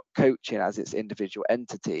also got coaching as its individual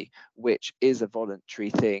entity, which is a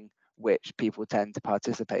voluntary thing which people tend to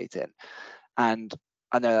participate in. And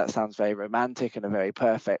I know that sounds very romantic and a very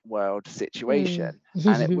perfect world situation,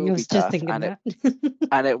 and it will be tough,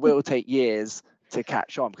 and it will take years to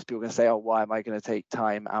catch on, because people are going to say, oh, why am I going to take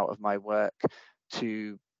time out of my work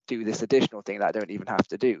to do this additional thing that I don't even have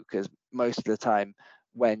to do? Because most of the time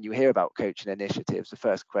when you hear about coaching initiatives, the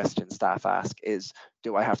first question staff ask is,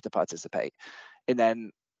 do I have to participate? And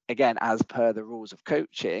then again, as per the rules of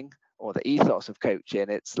coaching or the ethos of coaching,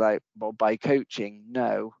 it's like, well, by coaching,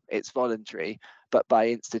 no, it's voluntary. But by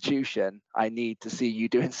institution, I need to see you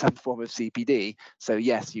doing some form of CPD. So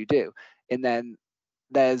yes, you do. And then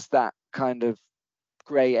there's that kind of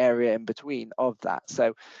gray area in between of that.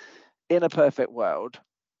 So in a perfect world,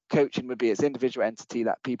 coaching would be its individual entity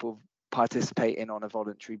that people participate in on a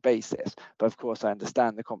voluntary basis. But of course, I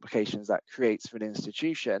understand the complications that creates for an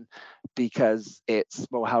institution, because it's,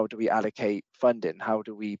 well, how do we allocate funding? How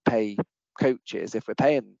do we pay coaches? If we're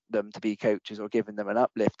paying them to be coaches or giving them an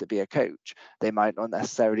uplift to be a coach, they might not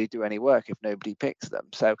necessarily do any work if nobody picks them.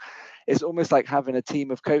 So it's almost like having a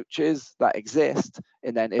team of coaches that exist,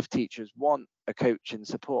 and then if teachers want a coach and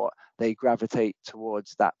support, they gravitate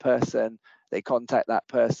towards that person, they contact that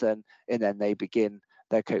person, and then they begin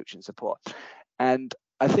their coaching support. And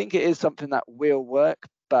I think it is something that will work,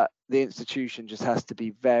 but the institution just has to be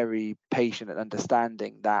very patient and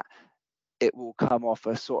understanding that it will come off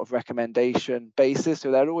a sort of recommendation basis.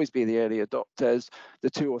 So there'll always be the early adopters, the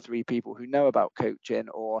 2 or 3 people who know about coaching,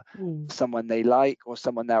 or someone they like, or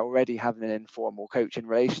someone they're already having an informal coaching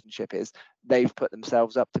relationship is, they've put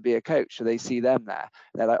themselves up to be a coach. So they see them there.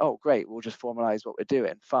 They're like, oh, great, we'll just formalize what we're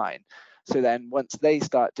doing. Fine. So then once they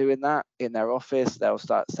start doing that in their office, they'll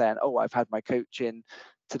start saying, oh, I've had my coaching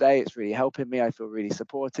today. It's really helping me. I feel really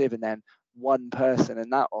supportive. And then one person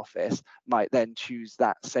in that office might then choose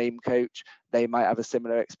that same coach. They might have a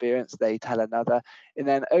similar experience. They tell another. And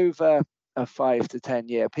then over a 5 to 10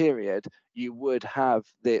 year period, you would have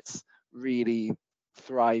this really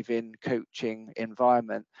thriving coaching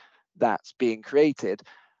environment that's being created.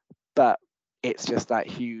 But it's just that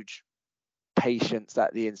huge patience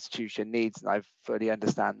that the institution needs, and I fully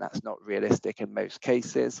understand that's not realistic in most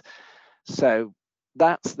cases. So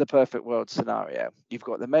that's the perfect world scenario. You've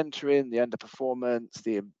got the mentoring, the underperformance,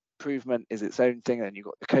 the improvement is its own thing, and you've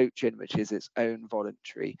got the coaching, which is its own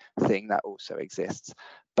voluntary thing that also exists.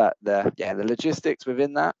 But the logistics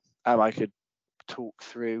within that, I could talk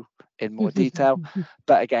through in more detail,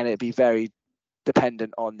 but again, it'd be very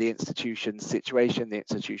dependent on the institution's situation, the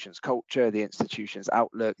institution's culture, the institution's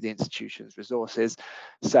outlook, the institution's resources.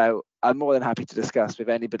 So I'm more than happy to discuss with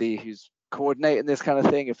anybody who's coordinating this kind of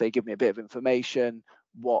thing, if they give me a bit of information,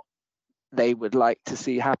 what they would like to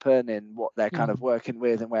see happen and what they're kind of working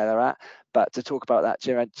with and where they're at. But to talk about that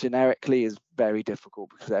generically is very difficult,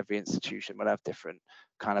 because every institution will have different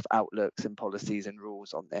kind of outlooks and policies and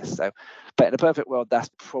rules on this. So, but in a perfect world, that's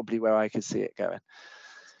probably where I could see it going.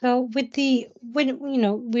 So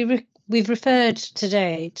we've referred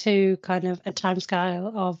today to kind of a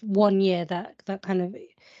timescale of 1 year that kind of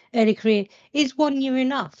early career. Is 1 year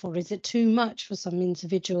enough, or is it too much for some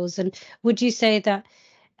individuals? And would you say that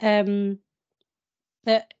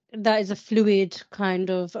that is a fluid kind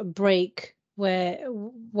of break where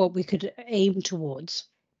what we could aim towards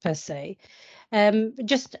per se?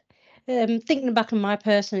 Just thinking back on my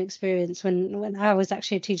personal experience when I was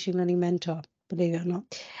actually a teaching learning mentor, believe it or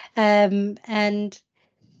not, and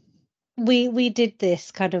we did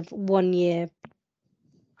this kind of 1 year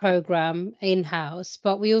program in-house,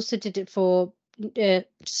 but we also did it for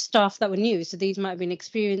staff that were new. So these might have been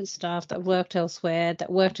experienced staff that worked elsewhere,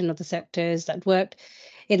 that worked in other sectors, that worked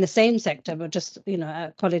in the same sector, but just,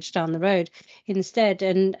 at college down the road instead.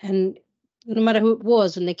 And no matter who it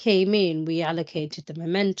was, when they came in, we allocated them a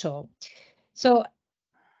mentor. So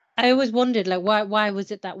I always wondered, like, why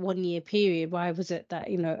was it that 1 year period? Why was it that,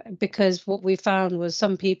 because what we found was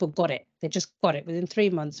some people got it. They just got it within 3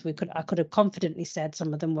 months. I could have confidently said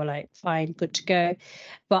some of them were like, fine, good to go.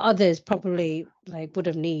 But others probably like would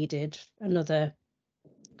have needed another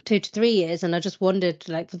 2 to 3 years. And I just wondered,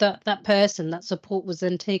 like, for that person, that support was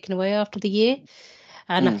then taken away after the year.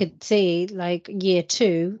 And I could see, like, year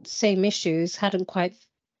 2, same issues hadn't quite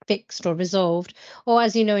fixed or resolved. Or,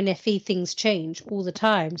 as you know, in FE, things change all the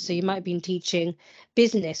time. So you might have been teaching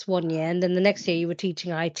business 1 year, and then the next year you were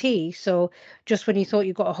teaching IT. So just when you thought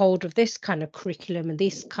you got a hold of this kind of curriculum and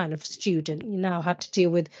this kind of student, you now had to deal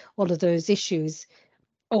with all of those issues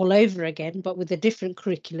all over again, but with a different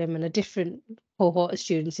curriculum and a different cohort of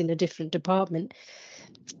students in a different department.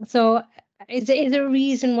 So is there a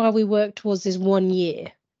reason why we work towards this 1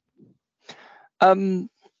 year? Well,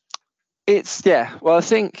 I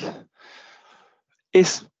think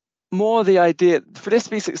it's more the idea for this to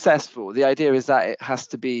be successful. The idea is that it has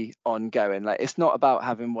to be ongoing. Like, it's not about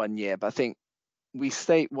having 1 year, but I think we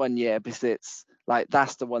state 1 year because it's like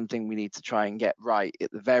that's the one thing we need to try and get right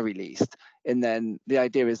at the very least. And then the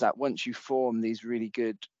idea is that once you form these really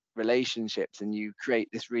good relationships and you create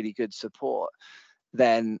this really good support,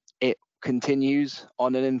 then it continues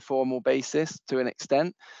on an informal basis to an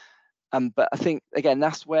extent. But I think, again,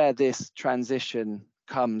 that's where this transition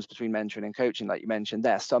comes between mentoring and coaching, like you mentioned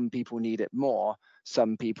there. Some people need it more,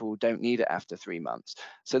 some people don't need it after 3 months.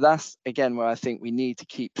 So that's, again, where I think we need to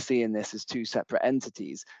keep seeing this as two separate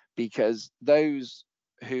entities, because those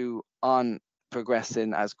who aren't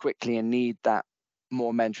progressing as quickly and need that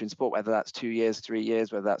more mentoring support, whether that's 2 years, 3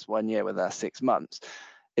 years, whether that's 1 year, whether that's 6 months,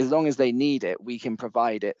 as long as they need it, we can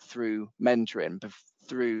provide it through mentoring,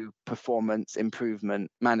 through performance improvement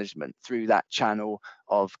management, through that channel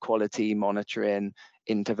of quality monitoring,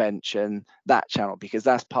 intervention, that channel, because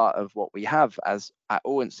that's part of what we have as at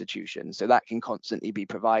all institutions. So that can constantly be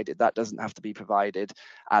provided. That doesn't have to be provided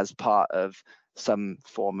as part of some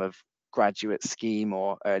form of graduate scheme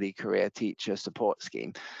or early career teacher support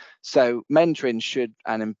scheme. So mentoring should,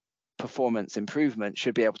 and performance improvement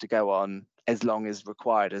should be able to go on as long as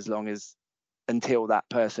required, until that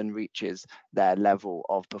person reaches their level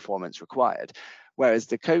of performance required. Whereas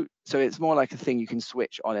the coach, so it's more like a thing you can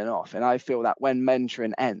switch on and off. And I feel that when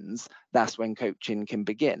mentoring ends, that's when coaching can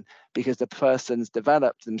begin, because the person's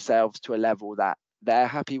developed themselves to a level that they're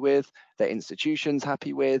happy with, their institution's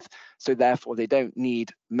happy with. So therefore they don't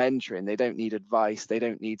need mentoring, they don't need advice, they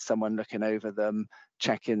don't need someone looking over them,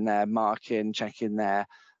 checking their marking, checking their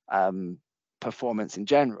performance in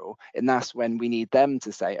general. And that's when we need them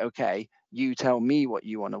to say, okay, you tell me what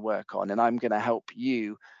you want to work on, and I'm going to help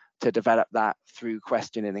you to develop that through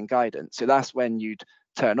questioning and guidance. So that's when you'd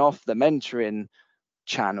turn off the mentoring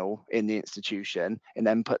channel in the institution and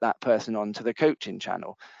then put that person onto the coaching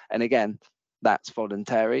channel. And again, that's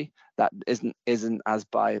voluntary. That isn't as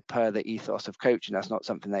per the ethos of coaching. That's not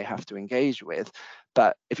something they have to engage with.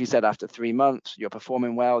 But if you said after 3 months you're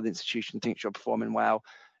performing well, the institution thinks you're performing well,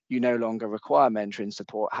 you no longer require mentoring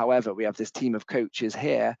support. However, we have this team of coaches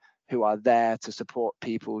here who are there to support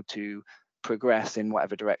people to progress in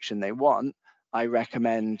whatever direction they want. I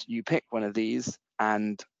recommend you pick one of these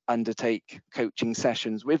and undertake coaching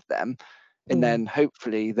sessions with them. And then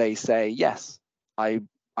hopefully they say, yes, I'm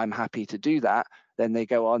happy to do that. Then they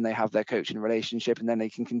go on, they have their coaching relationship, and then they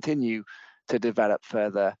can continue to develop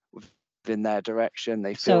further within their direction.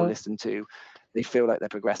 They feel listened to, they feel like they're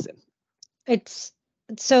progressing. It's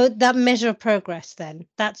so that measure of progress, then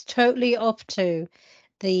that's totally up to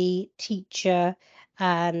the teacher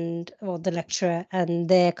or the lecturer and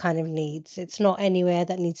their kind of needs. It's not anywhere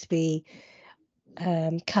that needs to be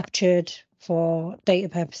captured for data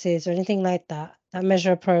purposes or anything like that. That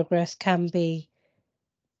measure of progress can be.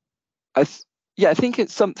 I think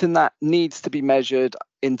it's something that needs to be measured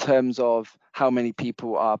in terms of how many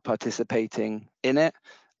people are participating in it.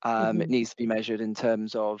 It needs to be measured in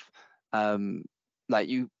terms of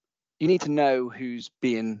you need to know who's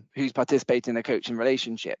participating in a coaching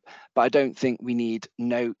relationship, but I don't think we need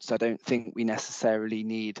notes. I don't think we necessarily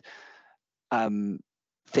need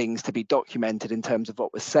things to be documented in terms of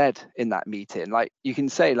what was said in that meeting. Like, you can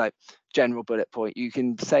say, like, general bullet point, you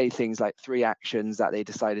can say things like 3 actions that they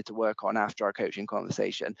decided to work on after our coaching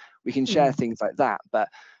conversation. We can share things like that, but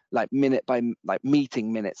like minute by like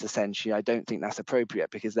meeting minutes, essentially, I don't think that's appropriate,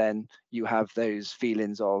 because then you have those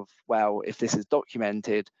feelings of, well, if this is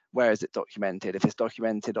documented, where is it documented? If it's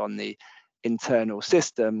documented on the internal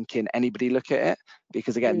system, can anybody look at it?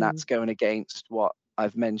 Because again, that's going against what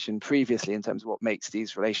I've mentioned previously in terms of what makes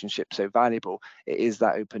these relationships so valuable. It is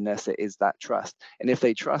that openness, it is that trust. And if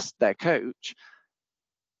they trust their coach,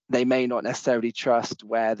 they may not necessarily trust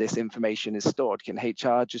where this information is stored. Can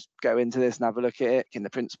HR just go into this and have a look at it? Can the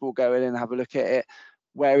principal go in and have a look at it?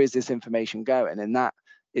 Where is this information going? And that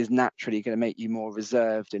is naturally going to make you more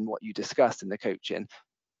reserved in what you discuss in the coaching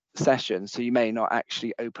session. So you may not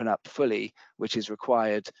actually open up fully, which is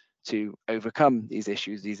required to overcome these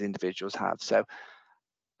issues these individuals have. So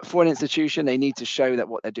for an institution, they need to show that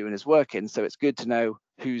what they're doing is working. So it's good to know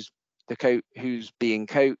who's being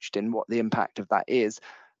coached and what the impact of that is.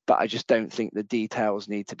 But I just don't think the details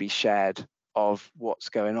need to be shared of what's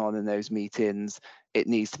going on in those meetings. It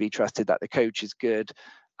needs to be trusted that the coach is good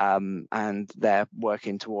and they're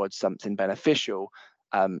working towards something beneficial.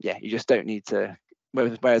 You just don't need to.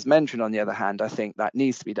 Whereas mentoring, on the other hand, I think that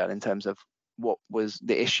needs to be done in terms of what was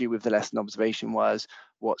the issue with the lesson observation was,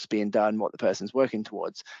 what's being done, what the person's working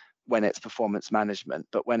towards when it's performance management.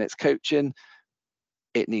 But when it's coaching,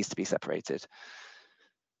 it needs to be separated.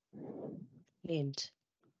 Brilliant.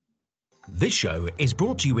 This show is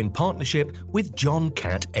brought to you in partnership with John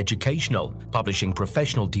Catt Educational, publishing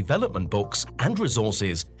professional development books and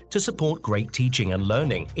resources to support great teaching and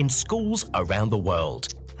learning in schools around the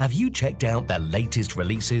world. Have you checked out their latest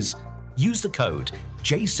releases? Use the code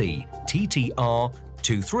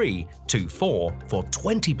JCTTR2324 for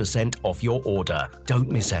 20% off your order.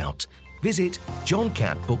 Don't miss out. Visit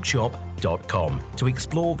johncattbookshop.com to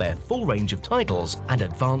explore their full range of titles and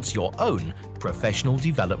advance your own professional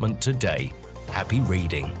development today. Happy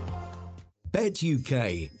reading. Bet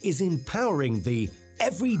UK is empowering the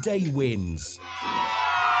everyday wins,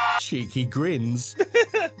 cheeky grins,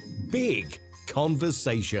 big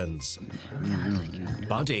conversations,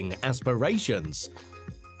 budding aspirations.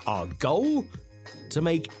 Our goal? To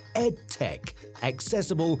make EdTech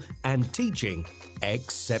accessible and teaching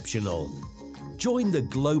exceptional. Join the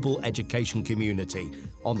global education community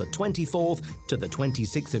on the 24th to the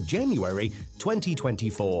 26th of January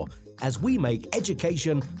 2024 as we make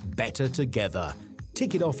education better together.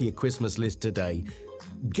 Tick it off your Christmas list today.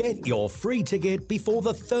 Get your free ticket before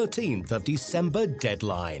the 13th of December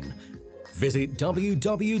deadline. Visit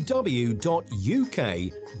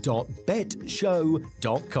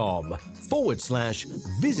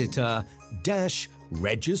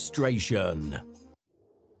www.uk.betshow.com/visitor-registration.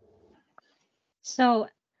 So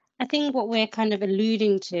I think what we're kind of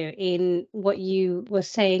alluding to in what you were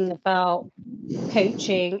saying about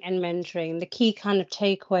coaching and mentoring, the key kind of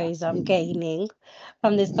takeaways I'm gaining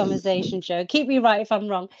from this conversation, Joe, keep me right if I'm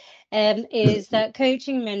wrong, is that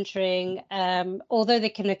coaching, mentoring, although they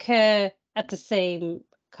can occur at the same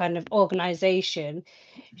kind of organization,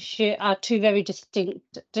 are two very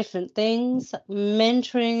distinct, different things.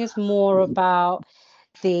 Mentoring is more about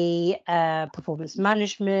the performance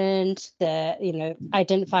management, the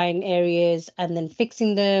identifying areas and then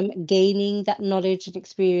fixing them, gaining that knowledge and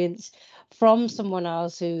experience from someone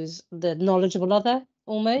else who's the knowledgeable other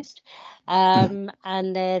almost, and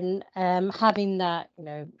then having that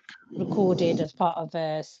recorded as part of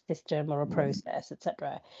a system or a process,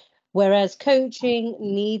 etc. Whereas coaching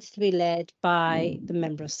needs to be led by the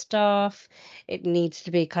member of staff. It needs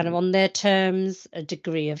to be kind of on their terms, a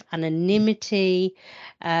degree of anonymity,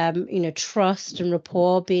 trust and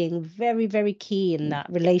rapport being very, very key in that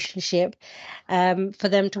relationship, for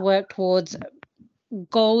them to work towards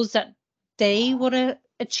goals that they want to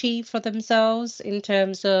achieve for themselves in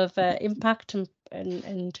terms of impact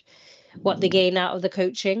and what they gain out of the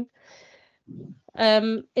coaching.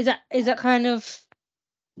 Is that kind of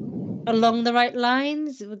along the right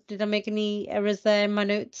lines? Did I make any errors there in my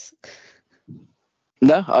notes?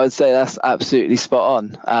 No, I would say that's absolutely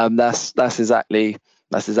spot on. That's exactly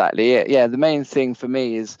it. Yeah, the main thing for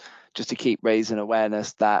me is just to keep raising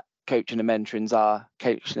awareness that coaching and mentoring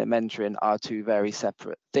are two very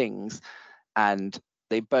separate things, and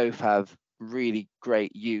they both have really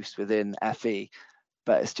great use within FE.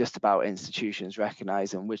 But it's just about institutions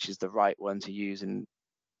recognizing which is the right one to use in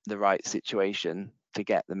the right situation to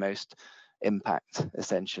get the most impact,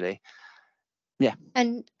 essentially. Yeah.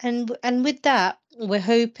 And with that, we're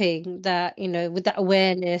hoping that, with that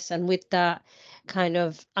awareness and with that kind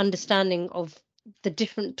of understanding of the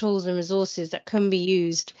different tools and resources that can be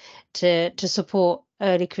used to support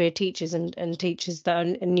early career teachers and teachers that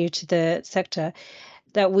are new to the sector,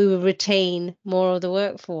 that we will retain more of the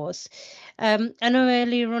workforce. I know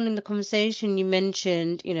earlier on in the conversation you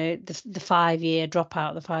mentioned, the 5-year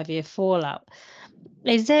dropout, the 5-year fallout.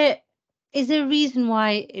 Is there a reason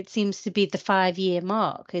why it seems to be the 5-year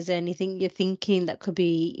mark? Is there anything you're thinking that could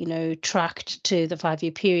be, tracked to the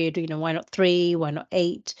 5-year period? Why not 3? Why not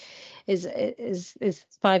 8? Is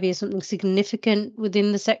 5 years something significant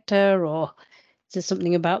within the sector, or is there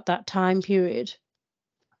something about that time period?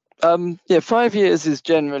 5 years is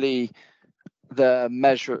generally the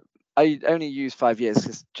measure. I only use 5 years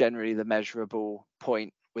because generally the measurable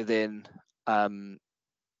point within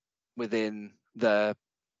the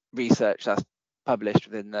research that's published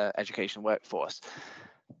within the education workforce.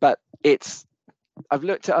 But I've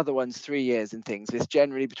looked at other ones 3 years and things. It's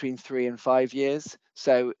generally between 3 and 5 years.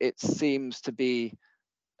 So it seems to be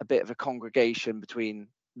a bit of a congregation between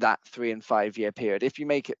that 3 and 5 year period. If you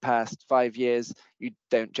make it past 5 years, you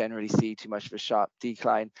don't generally see too much of a sharp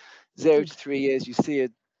decline. 0 to 3 years, you see a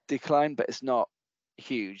decline, but it's not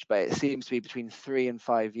huge. But it seems to be between 3 and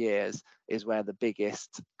 5 years is where the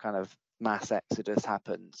biggest kind of mass exodus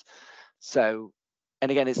happens. So, and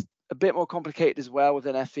again, it's a bit more complicated as well with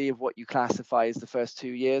an FE of what you classify as the first 2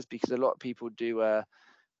 years, because a lot of people do a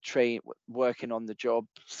working on the job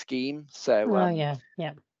scheme. So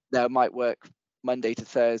they might work Monday to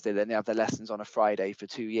Thursday, then they have their lessons on a Friday for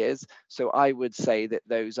 2 years. So I would say that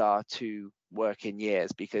those are 2 working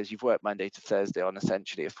years, because you've worked Monday to Thursday on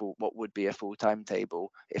essentially what would be a full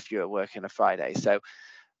timetable if you're working a Friday. So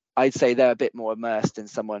I'd say they're a bit more immersed than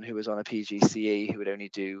someone who was on a PGCE who would only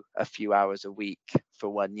do a few hours a week for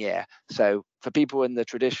 1 year. So for people in the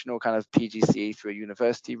traditional kind of PGCE through a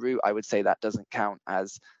university route, I would say that doesn't count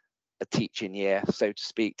as a teaching year, so to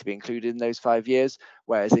speak, to be included in those 5 years.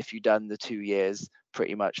 Whereas if you've done the 2 years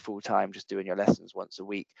pretty much full time, just doing your lessons once a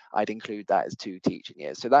week, I'd include that as 2 teaching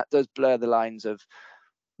years. So that does blur the lines of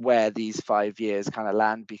where these 5 years kind of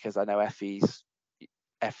land, because I know FE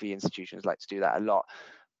institutions like to do that a lot.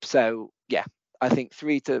 So yeah, I think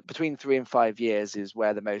between 3 and 5 years is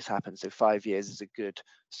where the most happens. So 5 years is a good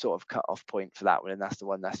sort of cut-off point for that one, and that's the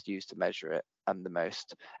one that's used to measure it the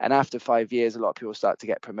most. And after 5 years, a lot of people start to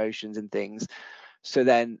get promotions and things. So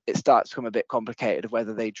then it starts to become a bit complicated of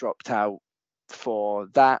whether they dropped out for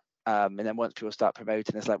that. And then once people start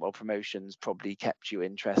promoting, it's like, well, promotions probably kept you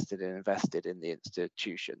interested and invested in the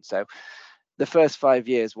institution. So the first 5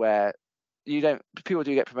 years where people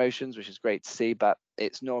do get promotions, which is great to see, but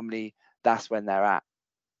it's normally that's when they're at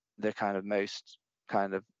the kind of most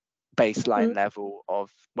kind of baseline level of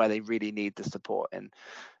where they really need the support. And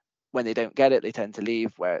when they don't get it, they tend to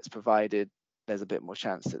leave. Where it's provided, there's a bit more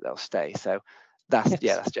chance that they'll stay. So that's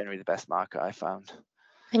generally the best marker I found.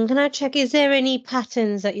 And can I check, is there any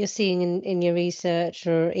patterns that you're seeing in your research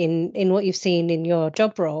or in what you've seen in your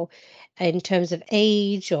job role in terms of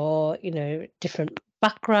age or, different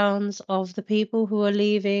backgrounds of the people who are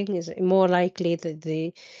leaving? Is it more likely that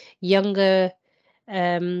the younger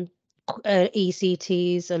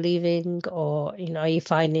ECTs are leaving, or, are you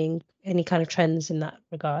finding any kind of trends in that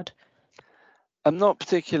regard? I'm not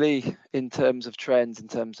particularly in terms of trends, in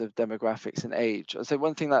terms of demographics and age. I'd say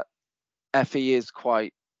one thing that FE is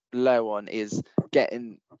quite low on is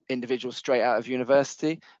getting individuals straight out of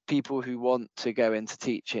university. People who want to go into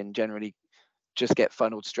teaching generally just get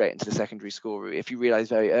funneled straight into the secondary school route. If you realize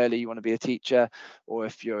very early you want to be a teacher, or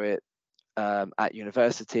if you're at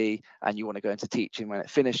university and you want to go into teaching when it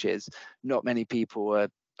finishes, a lot of people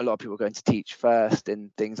are going to teach first and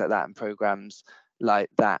things like that, and programs like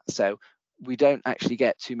that. So we don't actually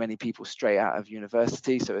get too many people straight out of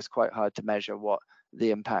university, so it's quite hard to measure what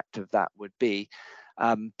the impact of that would be.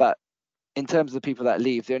 But in terms of the people that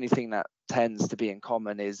leave, the only thing that tends to be in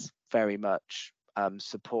common is very much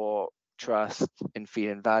support, trust, and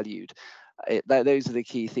feeling valued. Those are the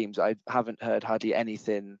key themes. I haven't heard hardly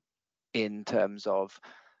anything in terms of,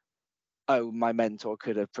 oh, my mentor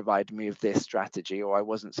could have provided me with this strategy, or I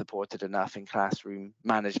wasn't supported enough in classroom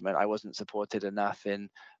management, I wasn't supported enough in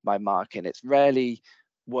my marking. It's rarely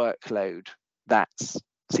workload that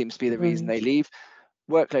seems to be the reason they leave.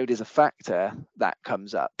 Workload is a factor that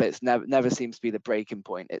comes up, but it's never seems to be the breaking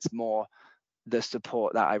point. It's more the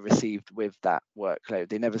support that I received with that workload.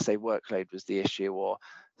 They never say workload was the issue, or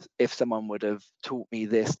if someone would have taught me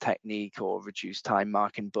this technique or reduced time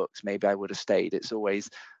marking books, maybe I would have stayed. It's always,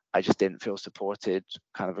 I just didn't feel supported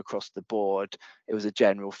kind of across the board. It was a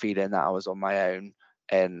general feeling that I was on my own,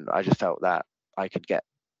 and I just felt that I could get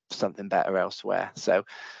something better elsewhere. So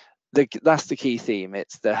that's the key theme.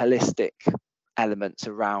 It's the holistic elements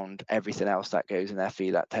around everything else that goes in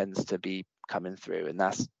FE that tends to be coming through, and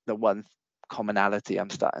that's the one commonality I'm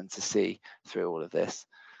starting to see through all of this.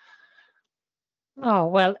 Oh,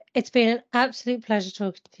 well, it's been an absolute pleasure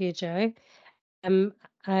talking to you, Joe.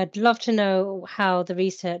 I'd love to know how the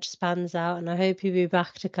research spans out, and I hope you'll be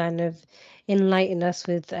back to kind of enlighten us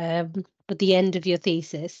with the end of your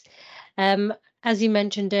thesis. As you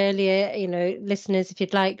mentioned earlier, listeners, if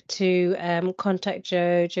you'd like to contact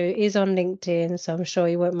Joe, Joe is on LinkedIn, so I'm sure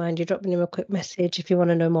he won't mind you dropping him a quick message if you want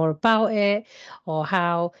to know more about it, or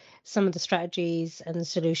how some of the strategies and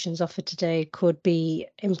solutions offered today could be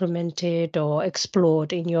implemented or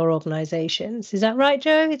explored in your organizations. Is that right,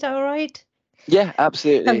 Joe? Is that all right? Yeah,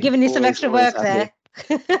 absolutely. I'm giving you some extra work happy.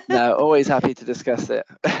 there. No, always happy to discuss it.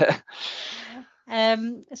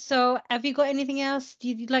 So have you got anything else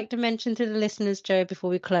you'd like to mention to the listeners, Joe,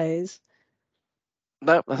 before we close?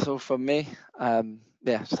 No, that's all from me.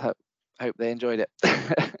 Just hope they enjoyed it.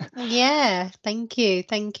 Yeah, thank you.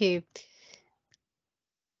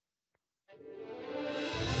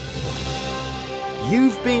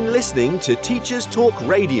 You've been listening to Teachers Talk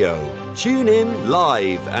Radio. Tune in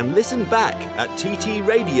live and listen back at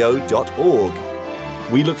ttradio.org.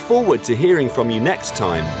 We look forward to hearing from you next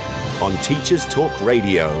time on Teachers Talk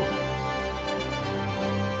Radio.